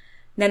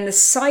 Then the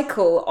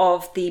cycle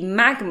of the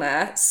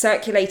magma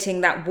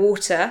circulating that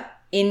water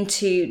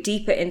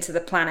deeper into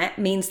the planet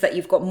means that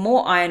you've got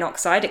more iron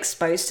oxide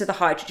exposed to the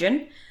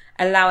hydrogen,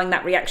 allowing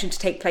that reaction to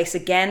take place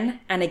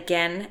again and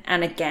again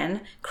and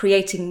again,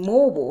 creating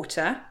more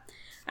water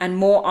and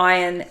more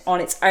iron on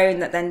its own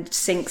that then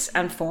sinks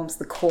and forms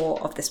the core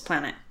of this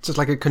planet. So it's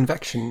like a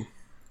convection.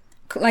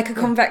 Like a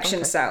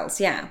convection cells,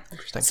 yeah.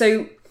 Interesting.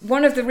 So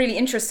one of the really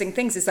interesting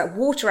things is that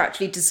water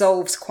actually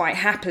dissolves quite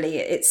happily.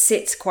 It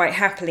sits quite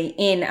happily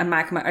in a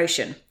magma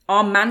ocean.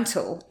 Our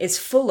mantle is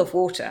full of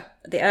water.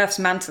 The Earth's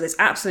mantle is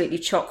absolutely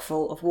chock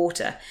full of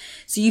water.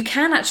 So you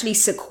can actually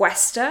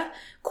sequester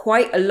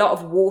quite a lot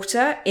of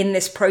water in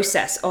this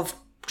process of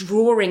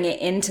drawing it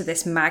into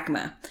this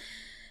magma.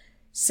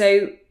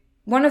 So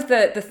one of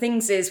the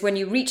things is when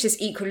you reach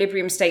this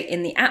equilibrium state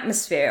in the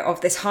atmosphere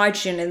of this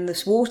hydrogen and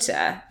this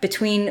water,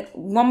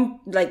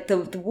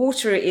 the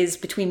water is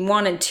between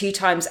 1 and 2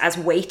 times as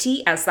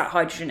weighty as that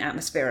hydrogen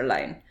atmosphere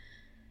alone.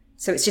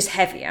 So it's just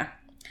heavier.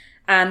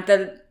 And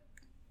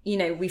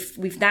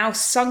we've now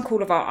sunk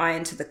all of our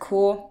iron to the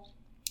core,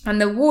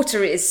 and the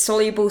water is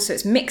soluble, so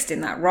it's mixed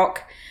in that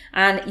rock,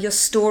 and you're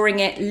storing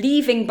it,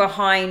 leaving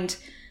behind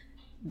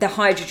the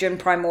hydrogen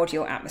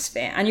primordial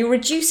atmosphere. And you're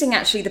reducing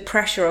actually the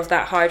pressure of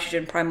that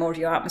hydrogen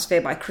primordial atmosphere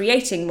by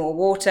creating more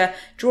water,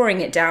 drawing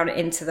it down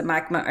into the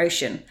magma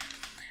ocean.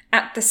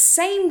 At the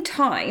same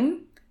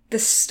time, the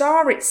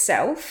star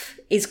itself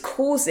is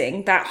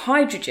causing that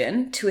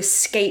hydrogen to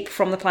escape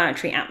from the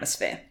planetary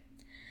atmosphere.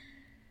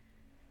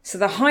 So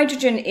the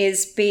hydrogen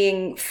is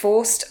being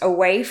forced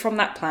away from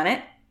that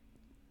planet,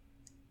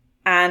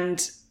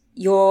 and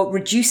you're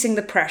reducing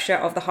the pressure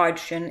of the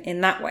hydrogen in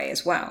that way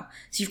as well.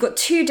 So you've got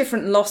 2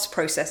 different loss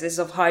processes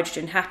of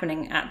hydrogen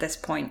happening at this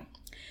point.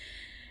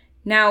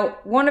 Now,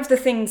 one of the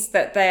things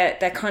that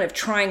they're kind of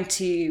trying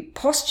to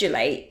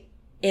postulate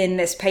in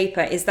this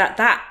paper is that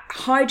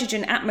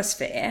hydrogen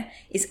atmosphere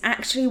is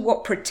actually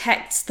what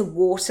protects the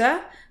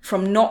water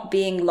from not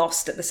being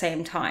lost at the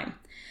same time.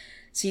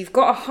 So you've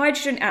got a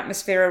hydrogen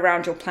atmosphere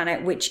around your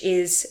planet, which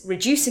is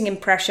reducing in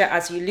pressure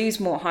as you lose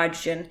more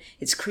hydrogen.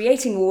 It's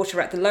creating water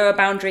at the lower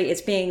boundary.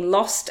 It's being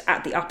lost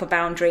at the upper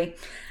boundary.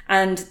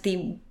 And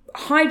the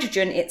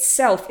hydrogen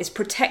itself is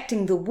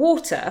protecting the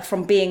water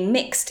from being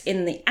mixed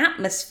in the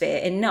atmosphere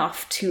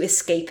enough to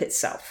escape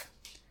itself.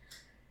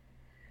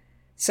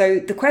 So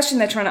the question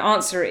they're trying to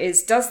answer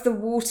is, does the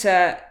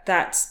water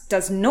that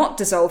does not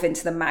dissolve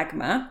into the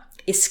magma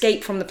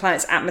escape from the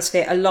planet's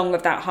atmosphere along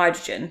with that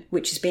hydrogen,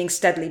 which is being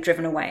steadily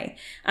driven away?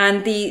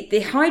 And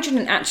the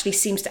hydrogen actually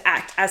seems to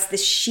act as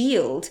this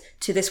shield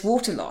to this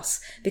water loss,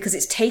 because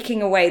it's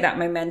taking away that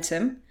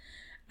momentum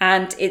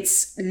and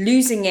it's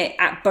losing it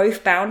at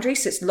both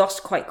boundaries, so it's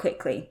lost quite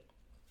quickly.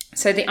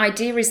 So the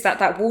idea is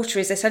that water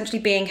is essentially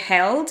being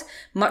held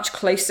much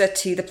closer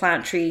to the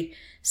planetary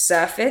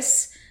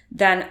surface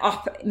than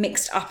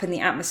mixed up in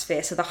the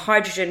atmosphere. So the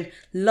hydrogen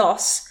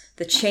loss,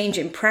 the change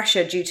in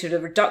pressure due to the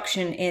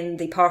reduction in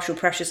the partial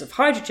pressures of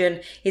hydrogen,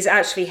 is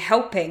actually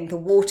helping the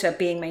water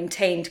being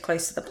maintained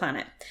close to the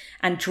planet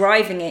and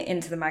driving it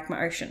into the magma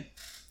ocean.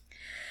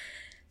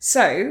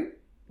 So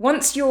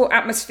once your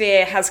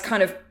atmosphere has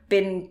kind of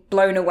been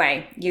blown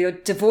away, you're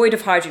devoid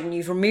of hydrogen,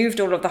 you've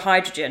removed all of the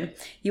hydrogen,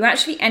 you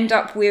actually end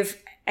up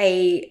with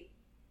a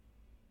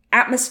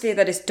atmosphere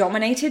that is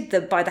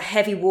dominated by the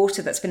heavy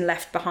water that's been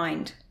left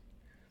behind.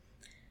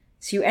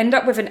 So you end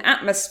up with an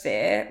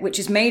atmosphere which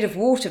is made of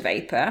water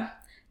vapor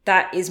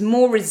that is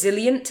more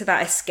resilient to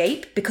that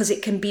escape because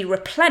it can be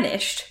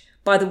replenished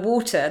by the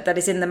water that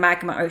is in the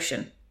magma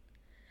ocean.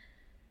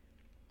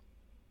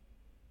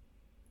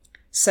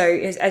 So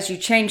as you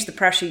change the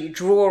pressure, you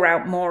draw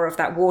out more of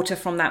that water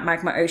from that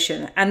magma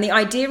ocean. And the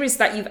idea is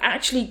that you've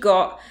actually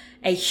got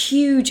a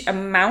huge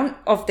amount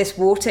of this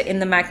water in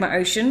the magma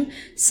ocean,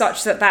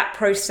 such that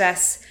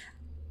process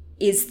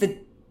is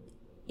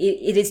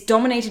it is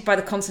dominated by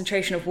the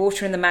concentration of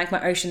water in the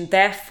magma ocean.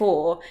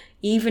 Therefore,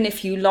 even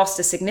if you lost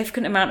a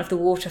significant amount of the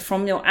water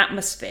from your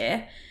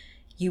atmosphere,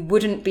 you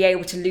wouldn't be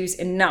able to lose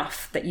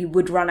enough that you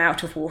would run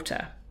out of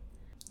water.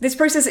 This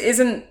process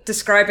isn't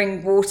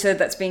describing water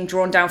that's being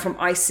drawn down from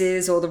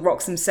ices or the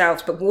rocks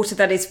themselves, but water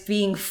that is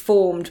being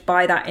formed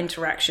by that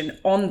interaction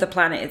on the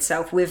planet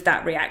itself with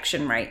that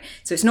reaction rate.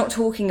 So it's not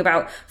talking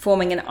about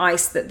forming an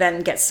ice that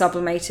then gets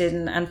sublimated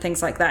and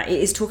things like that.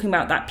 It is talking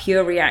about that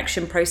pure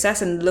reaction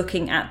process and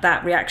looking at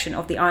that reaction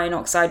of the iron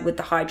oxide with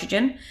the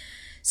hydrogen.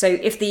 So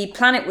if the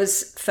planet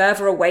was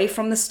further away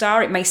from the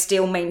star, it may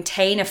still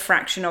maintain a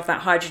fraction of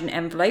that hydrogen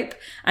envelope.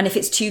 And if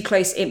it's too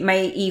close, it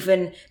may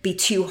even be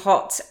too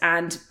hot.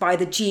 And by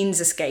the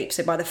Jeans escape,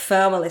 so by the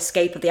thermal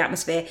escape of the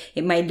atmosphere,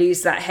 it may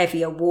lose that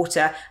heavier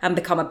water and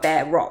become a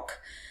bare rock.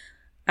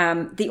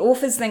 The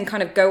authors then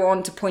kind of go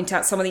on to point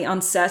out some of the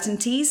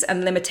uncertainties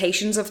and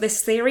limitations of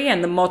this theory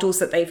and the models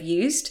that they've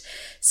used.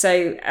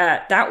 So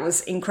that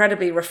was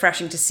incredibly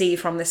refreshing to see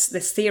from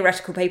this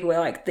theoretical paper. We're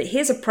like,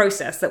 here's a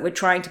process that we're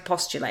trying to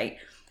postulate.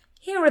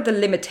 Here are the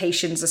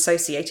limitations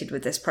associated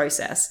with this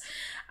process.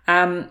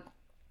 And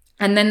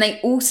then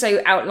they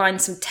also outline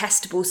some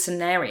testable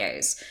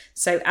scenarios.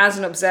 So as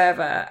an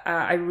observer,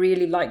 I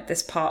really like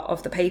this part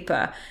of the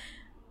paper.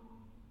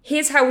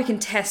 Here's how we can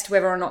test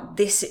whether or not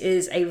this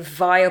is a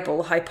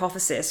viable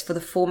hypothesis for the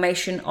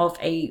formation of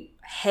a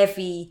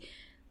heavy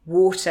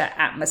water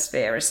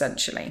atmosphere,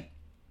 essentially.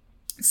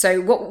 So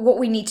what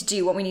we need to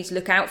do, what we need to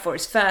look out for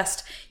is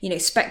first,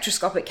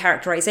 spectroscopic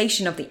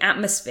characterization of the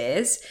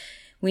atmospheres.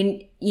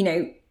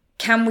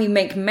 Can we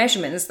make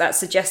measurements that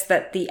suggest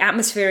that the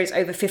atmosphere is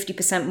over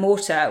 50%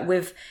 water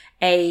with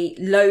a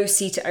low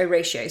C to O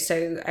ratio,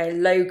 so a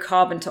low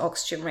carbon to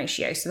oxygen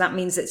ratio. So that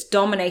means it's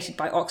dominated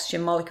by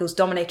oxygen molecules,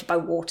 dominated by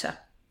water.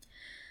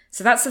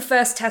 So that's the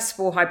first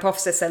testable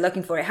hypothesis they're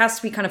looking for. It has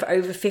to be kind of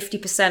over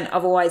 50%,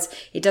 otherwise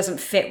it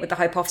doesn't fit with the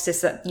hypothesis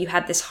that you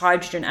had this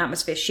hydrogen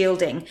atmosphere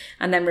shielding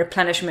and then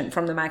replenishment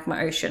from the magma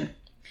ocean.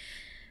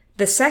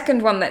 The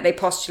second one that they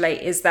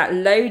postulate is that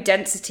low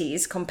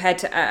densities compared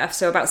to Earth,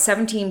 so about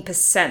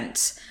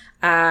 17%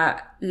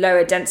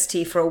 lower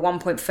density for a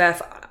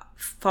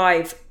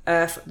 1.5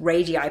 Earth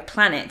radii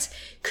planet,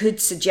 could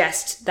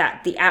suggest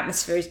that the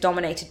atmosphere is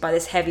dominated by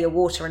this heavier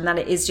water, and that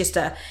it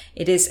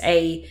is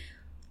a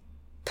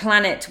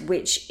planet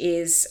which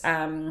is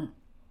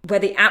where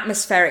the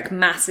atmospheric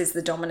mass is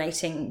the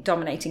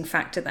dominating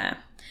factor there.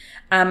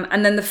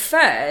 And then the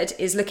third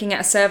is looking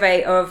at a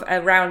survey of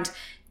around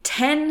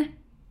 10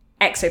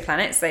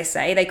 exoplanets.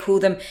 They call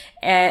them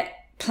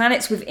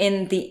planets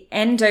within the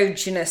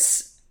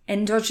endogenous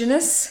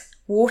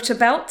water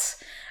belt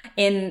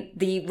in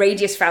the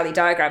radius valley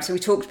diagram. So we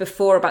talked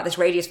before about this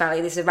radius valley,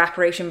 this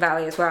evaporation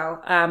valley as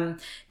well.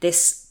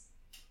 This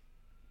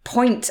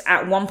point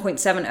at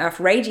 1.7 Earth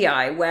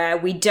radii where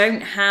we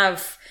don't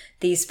have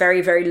these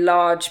very, very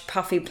large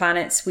puffy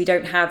planets. We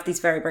don't have these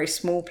very, very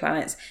small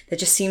planets. There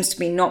just seems to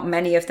be not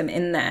many of them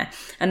in there.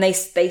 And they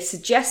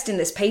suggest in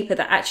this paper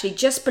that actually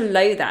just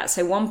below that,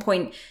 so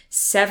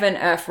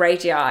 1.7 Earth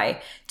radii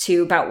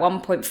to about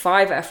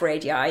 1.5 Earth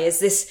radii, is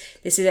this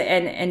is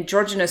an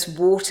androgynous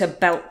water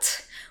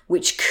belt,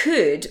 which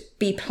could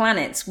be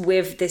planets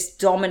with this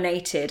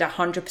dominated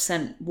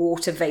 100%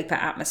 water vapor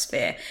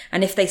atmosphere.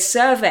 And if they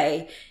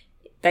survey,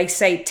 they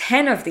say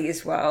 10 of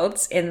these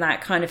worlds in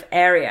that kind of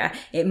area,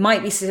 it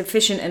might be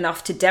sufficient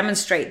enough to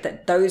demonstrate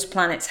that those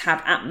planets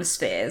have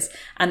atmospheres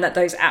and that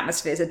those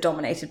atmospheres are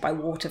dominated by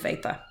water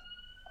vapor.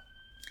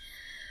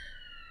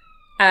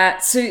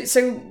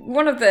 So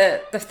one of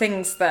the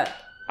things that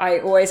I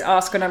always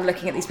ask when I'm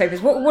looking at these papers,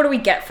 what do we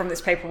get from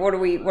this paper? What are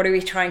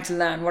we trying to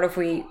learn? What have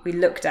we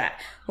looked at?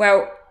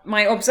 Well,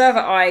 my observer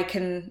eye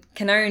can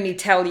only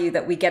tell you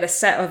that we get a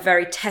set of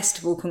very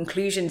testable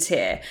conclusions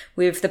here,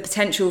 with the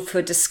potential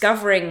for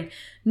discovering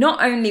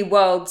not only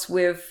worlds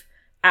with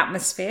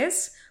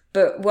atmospheres,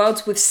 but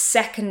worlds with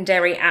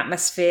secondary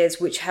atmospheres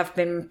which have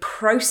been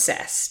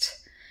processed.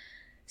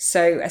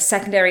 So a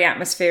secondary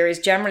atmosphere is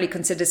generally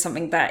considered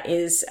something that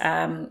is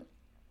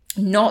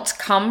not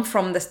come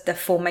from the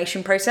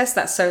formation process,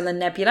 that solar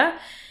nebula.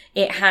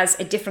 It has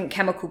a different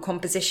chemical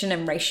composition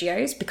and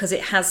ratios because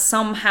it has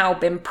somehow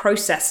been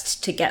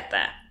processed to get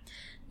there.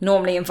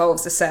 Normally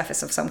involves a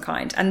surface of some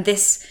kind. And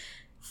this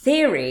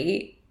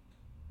theory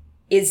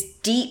is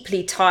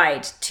deeply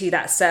tied to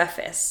that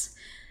surface.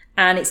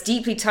 And it's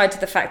deeply tied to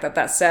the fact that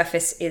that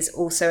surface is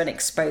also an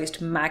exposed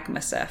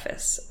magma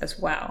surface as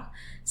well.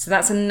 So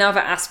that's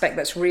another aspect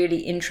that's really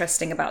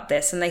interesting about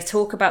this. And they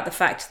talk about the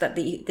fact that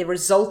the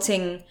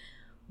resulting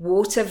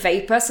water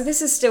vapor, so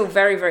this is still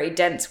very, very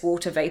dense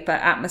water vapor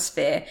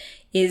atmosphere,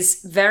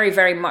 is very,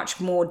 very much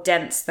more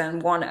dense than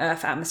 1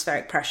 Earth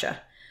atmospheric pressure.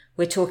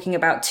 We're talking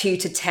about 2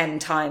 to 10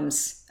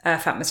 times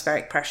Earth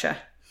atmospheric pressure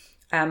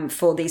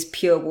for these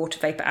pure water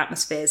vapor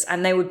atmospheres.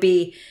 And they would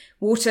be,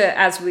 water,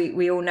 as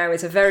we all know,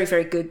 is a very,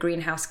 very good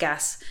greenhouse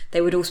gas. They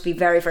would also be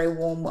very, very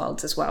warm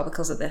worlds as well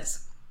because of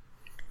this.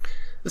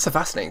 It's a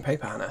fascinating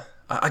paper, Hannah.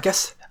 I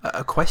guess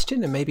a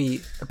question and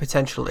maybe a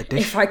potential addition.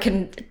 If I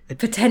can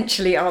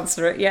potentially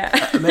answer it,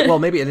 yeah. Well,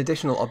 maybe an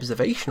additional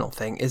observational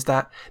thing is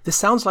that this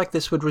sounds like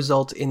this would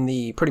result in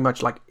the pretty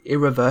much like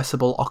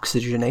irreversible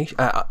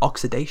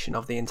oxidation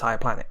of the entire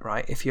planet,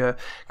 right? If you're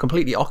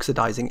completely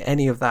oxidizing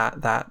any of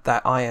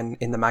that iron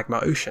in the magma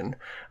ocean,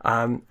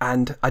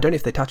 and I don't know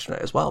if they touched on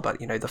it as well, but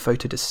the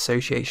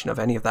photodissociation of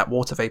any of that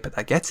water vapor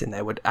that gets in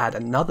there would add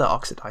another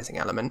oxidizing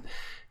element.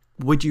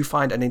 Would you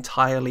find an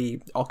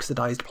entirely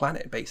oxidized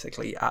planet,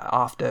 basically,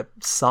 after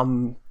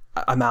some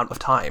amount of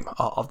time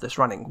of this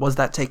running? Was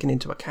that taken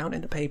into account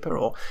in the paper,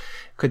 or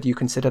could you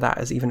consider that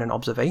as even an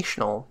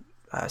observational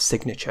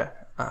signature,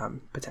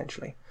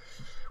 potentially?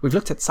 We've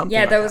looked at something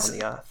like that on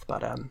the Earth,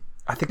 but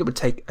I think it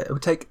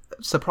would take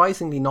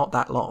surprisingly not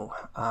that long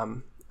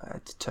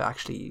to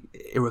actually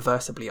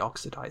irreversibly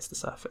oxidize the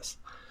surface.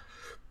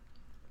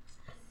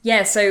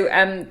 Yeah,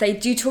 so they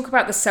do talk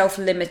about the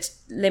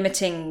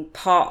self-limiting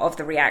part of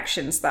the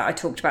reactions that I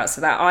talked about. So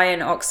that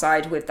iron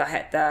oxide with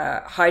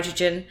the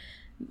hydrogen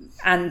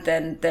and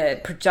then the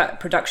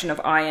production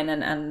of iron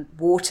and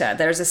water.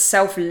 There's a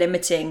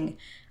self-limiting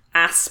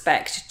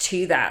aspect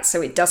to that. So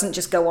it doesn't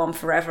just go on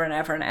forever and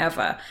ever and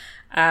ever.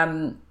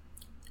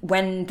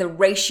 When the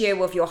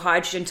ratio of your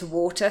hydrogen to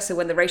water, so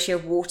when the ratio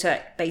of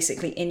water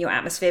basically in your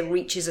atmosphere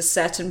reaches a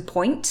certain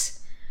point,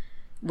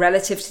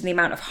 relative to the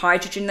amount of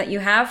hydrogen that you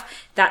have,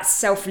 that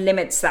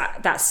self-limits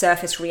that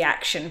surface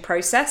reaction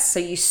process. So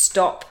you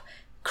stop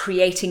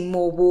creating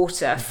more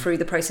water through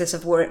the process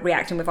of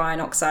reacting with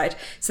iron oxide.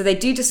 So they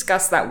do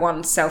discuss that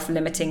one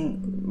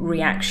self-limiting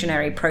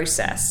reactionary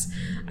process.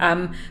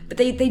 But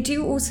they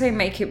do also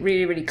make it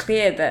really, really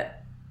clear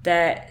that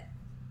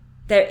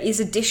there is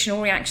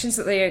additional reactions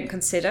that they don't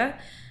consider,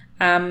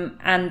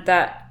 and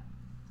that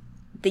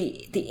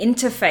the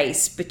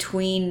interface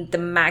between the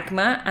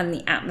magma and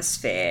the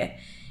atmosphere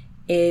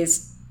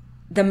is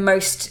the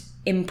most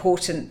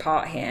important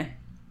part here.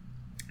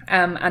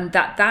 And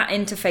that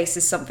interface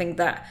is something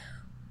that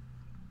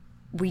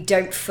we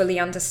don't fully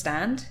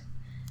understand.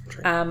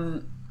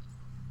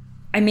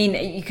 I mean,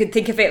 you could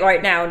think of it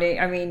right now.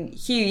 I mean,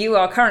 Hugh, you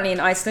are currently in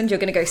Iceland. You're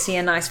going to go see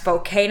a nice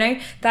volcano.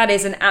 That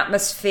is an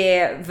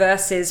atmosphere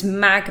versus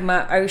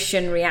magma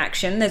ocean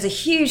reaction. There's a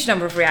huge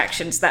number of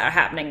reactions that are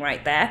happening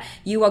right there.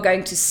 You are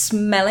going to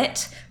smell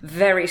it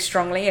very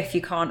strongly if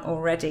you can't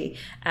already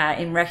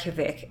in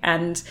Reykjavik.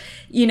 And,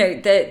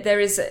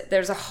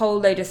 there's a whole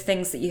load of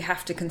things that you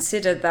have to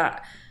consider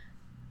that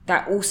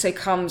also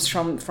comes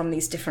from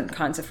these different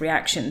kinds of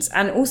reactions,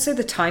 and also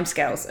the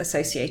timescales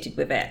associated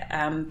with it,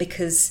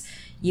 because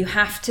you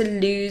have to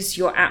lose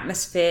your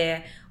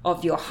atmosphere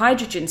of your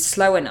hydrogen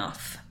slow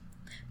enough,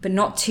 but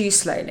not too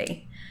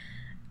slowly.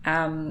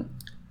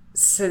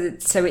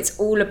 So it's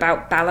all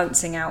about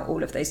balancing out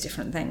all of those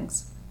different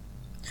things.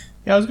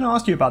 Yeah, I was going to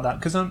ask you about that,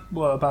 because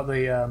about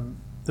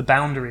the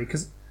boundary,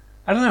 because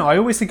I don't know. I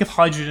always think of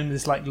hydrogen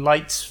as like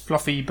light,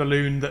 fluffy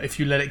balloon that if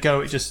you let it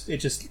go, it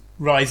just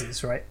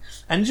rises, right?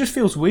 And it just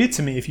feels weird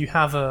to me if you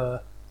have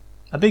a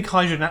big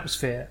hydrogen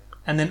atmosphere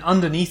and then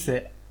underneath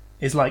it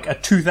is like a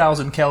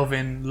 2000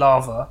 Kelvin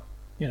lava,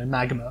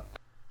 magma,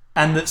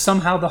 and that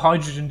somehow the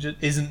hydrogen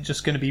isn't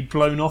just going to be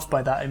blown off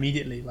by that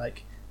immediately.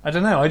 Like, I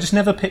don't know. I just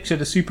never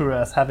pictured a super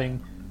Earth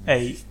having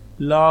a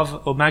lava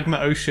or magma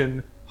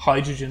ocean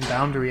hydrogen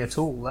boundary at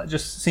all. That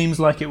just seems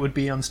like it would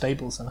be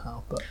unstable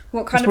somehow. But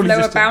what kind of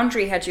lower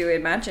boundary had you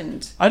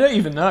imagined? I don't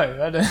even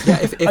know. I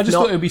just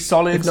thought it would be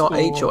solid. If not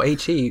H or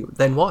HE,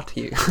 then what?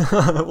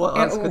 What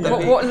else could there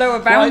be? What lower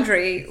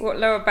boundary? What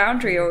lower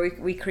boundary are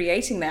we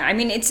creating there? I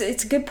mean, it's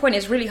a good point.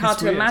 It's really hard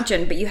to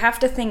imagine, but you have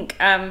to think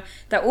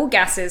that all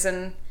gases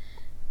and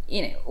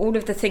all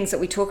of the things that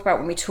we talk about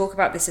when we talk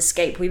about this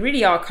escape, we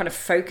really are kind of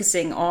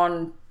focusing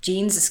on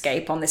Jean's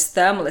escape, on this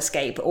thermal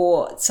escape,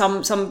 or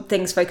some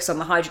things focus on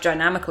the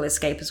hydrodynamical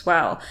escape as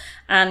well.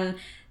 And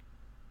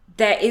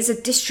there is a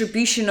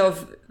distribution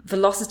of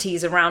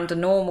velocities around a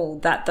normal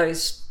that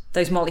those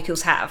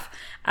molecules have.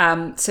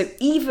 So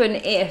even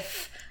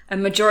if a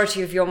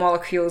majority of your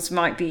molecules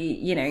might be,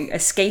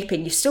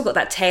 escaping, you've still got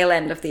that tail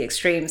end of the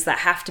extremes that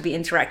have to be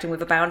interacting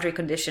with a boundary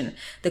condition.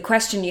 The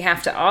question you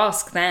have to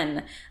ask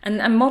then,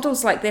 and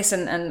models like this,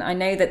 and I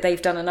know that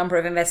they've done a number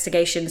of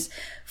investigations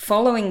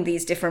following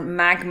these different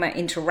magma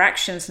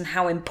interactions and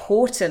how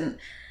important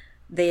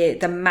the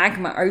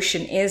magma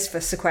ocean is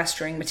for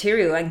sequestering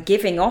material and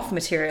giving off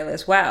material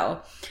as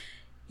well.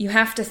 You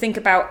have to think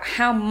about,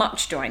 how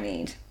much do I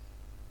need?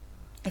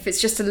 If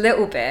it's just a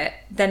little bit,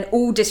 then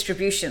all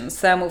distributions,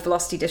 thermal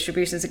velocity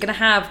distributions, are going to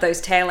have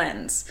those tail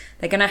ends.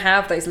 They're going to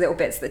have those little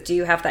bits that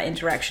do have that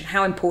interaction.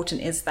 How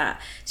important is that?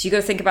 So you've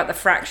got to think about the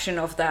fraction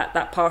of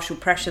that partial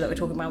pressure that we're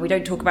talking about. We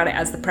don't talk about it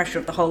as the pressure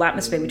of the whole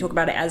atmosphere. We talk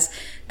about it as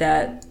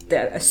the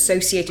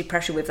associated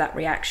pressure with that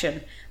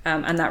reaction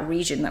and that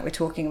region that we're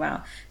talking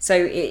about. So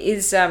it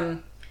is,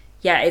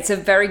 it's a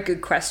very good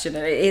question,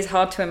 and it is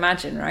hard to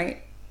imagine,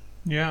 right?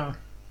 Yeah.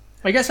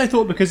 I guess I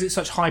thought because it's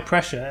such high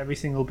pressure,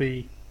 everything will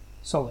be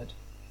solid.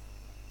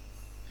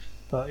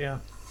 But yeah,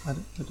 I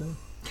don't know.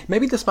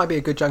 Maybe this might be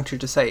a good juncture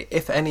to say,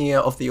 if any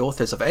of the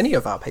authors of any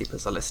of our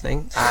papers are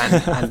listening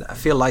and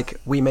feel like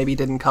we maybe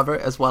didn't cover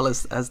it as well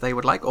as they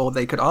would like, or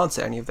they could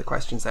answer any of the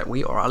questions that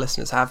we or our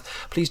listeners have,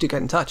 please do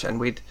get in touch,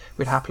 and we'd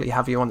happily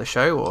have you on the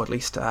show, or at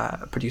least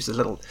produce a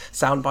little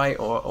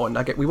soundbite or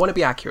nugget. We want to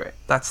be accurate.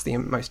 That's the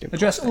most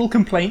important Address thing. all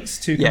complaints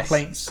to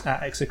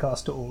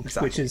complaints@exocast.org,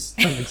 exactly. Which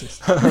doesn't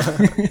exist.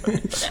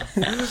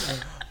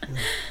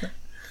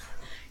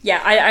 Yeah,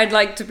 I'd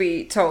like to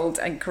be told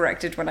and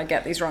corrected when I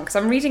get these wrong, because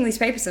I'm reading these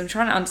papers and I'm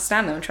trying to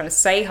understand them. I'm trying to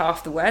say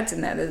half the words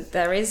in there.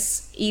 There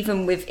is,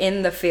 even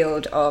within the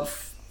field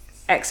of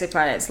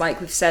exoplanets,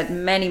 like we've said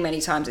many, many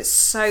times, it's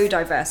so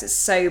diverse, it's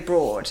so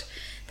broad.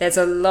 There's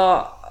a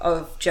lot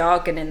of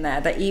jargon in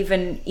there that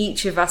even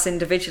each of us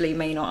individually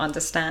may not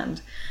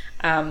understand.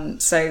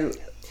 So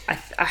I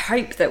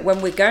hope that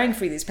when we're going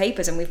through these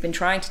papers, and we've been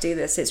trying to do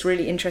this, it's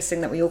really interesting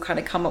that we all kind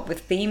of come up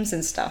with themes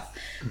and stuff.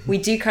 Mm-hmm. We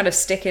do kind of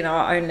stick in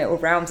our own little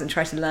realms and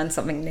try to learn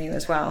something new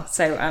as well.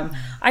 So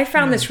I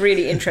found this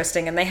really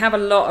interesting, and they have a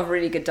lot of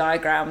really good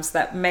diagrams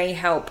that may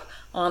help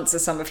answer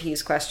some of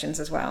Hugh's questions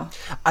as well.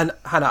 And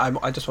Hannah,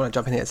 I just want to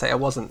jump in here and say it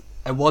wasn't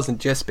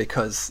just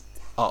because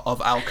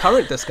of our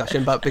current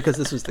discussion, but because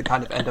this was the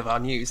kind of end of our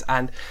news.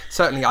 And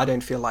certainly I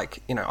don't feel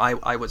like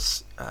I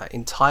was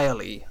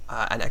entirely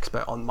an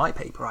expert on my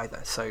paper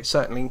either. So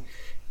certainly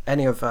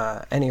any of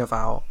our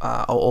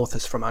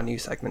authors from our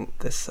news segment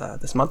this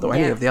month, or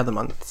any of the other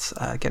months,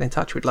 get in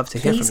touch. We'd love to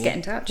hear from you. Please get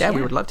in touch. Yeah,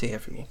 we would love to hear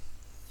from you.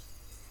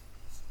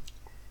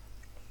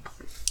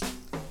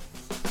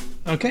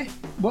 Okay,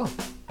 well,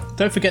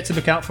 don't forget to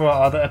look out for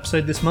our other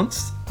episode this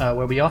month,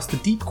 where we ask the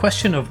deep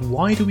question of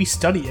why do we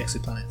study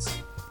exoplanets?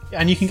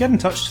 And you can get in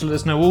touch to let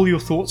us know all your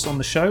thoughts on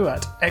the show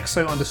at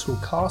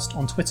exo_cast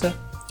on Twitter.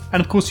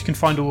 And of course you can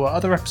find all our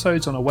other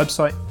episodes on our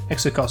website,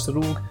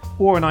 exocast.org,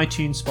 or on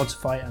iTunes,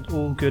 Spotify, and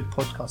all good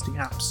podcasting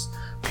apps.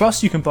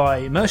 Plus you can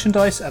buy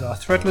merchandise at our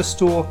Threadless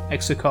store,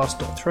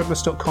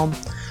 exocast.threadless.com,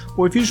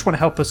 or if you just want to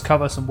help us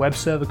cover some web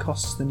server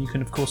costs, then you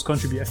can of course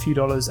contribute a few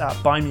dollars at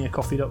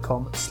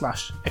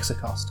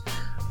buymeacoffee.com/exocast.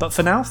 But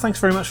for now, thanks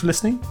very much for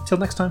listening. Till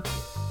next time.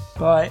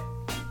 Bye.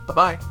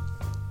 Bye-bye.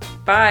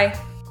 Bye.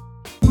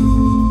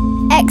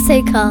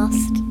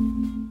 Exocast.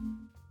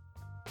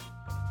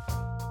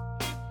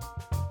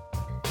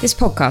 This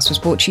podcast was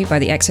brought to you by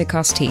the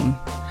Exocast team.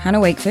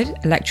 Hannah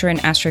Wakeford, a lecturer in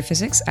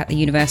astrophysics at the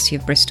University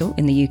of Bristol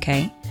in the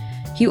UK,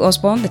 Hugh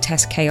Osborne, the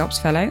TESS K-Ops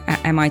Fellow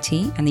at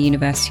MIT and the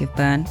University of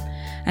Bern,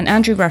 and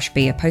Andrew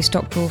Rushby, a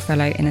postdoctoral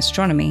fellow in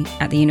astronomy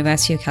at the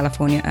University of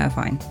California,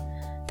 Irvine.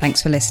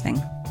 Thanks for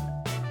listening.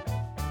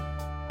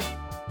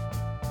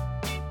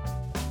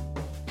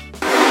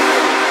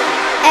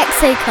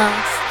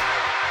 Exocast.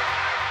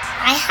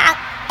 I have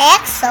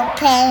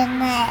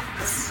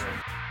exoplanets.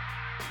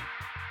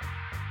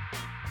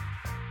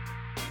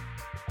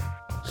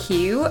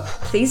 Hugh,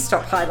 please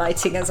stop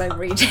highlighting as I'm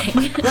reading.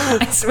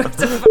 I swear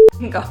to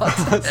fucking God.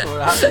 That's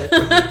what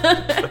happened.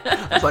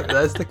 I was like,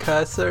 there's the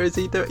cursor. Is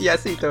he doing it?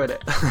 Yes, he's doing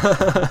it.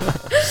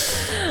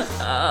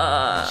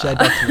 Shared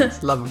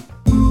documents. Love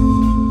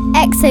them.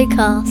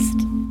 Exocast.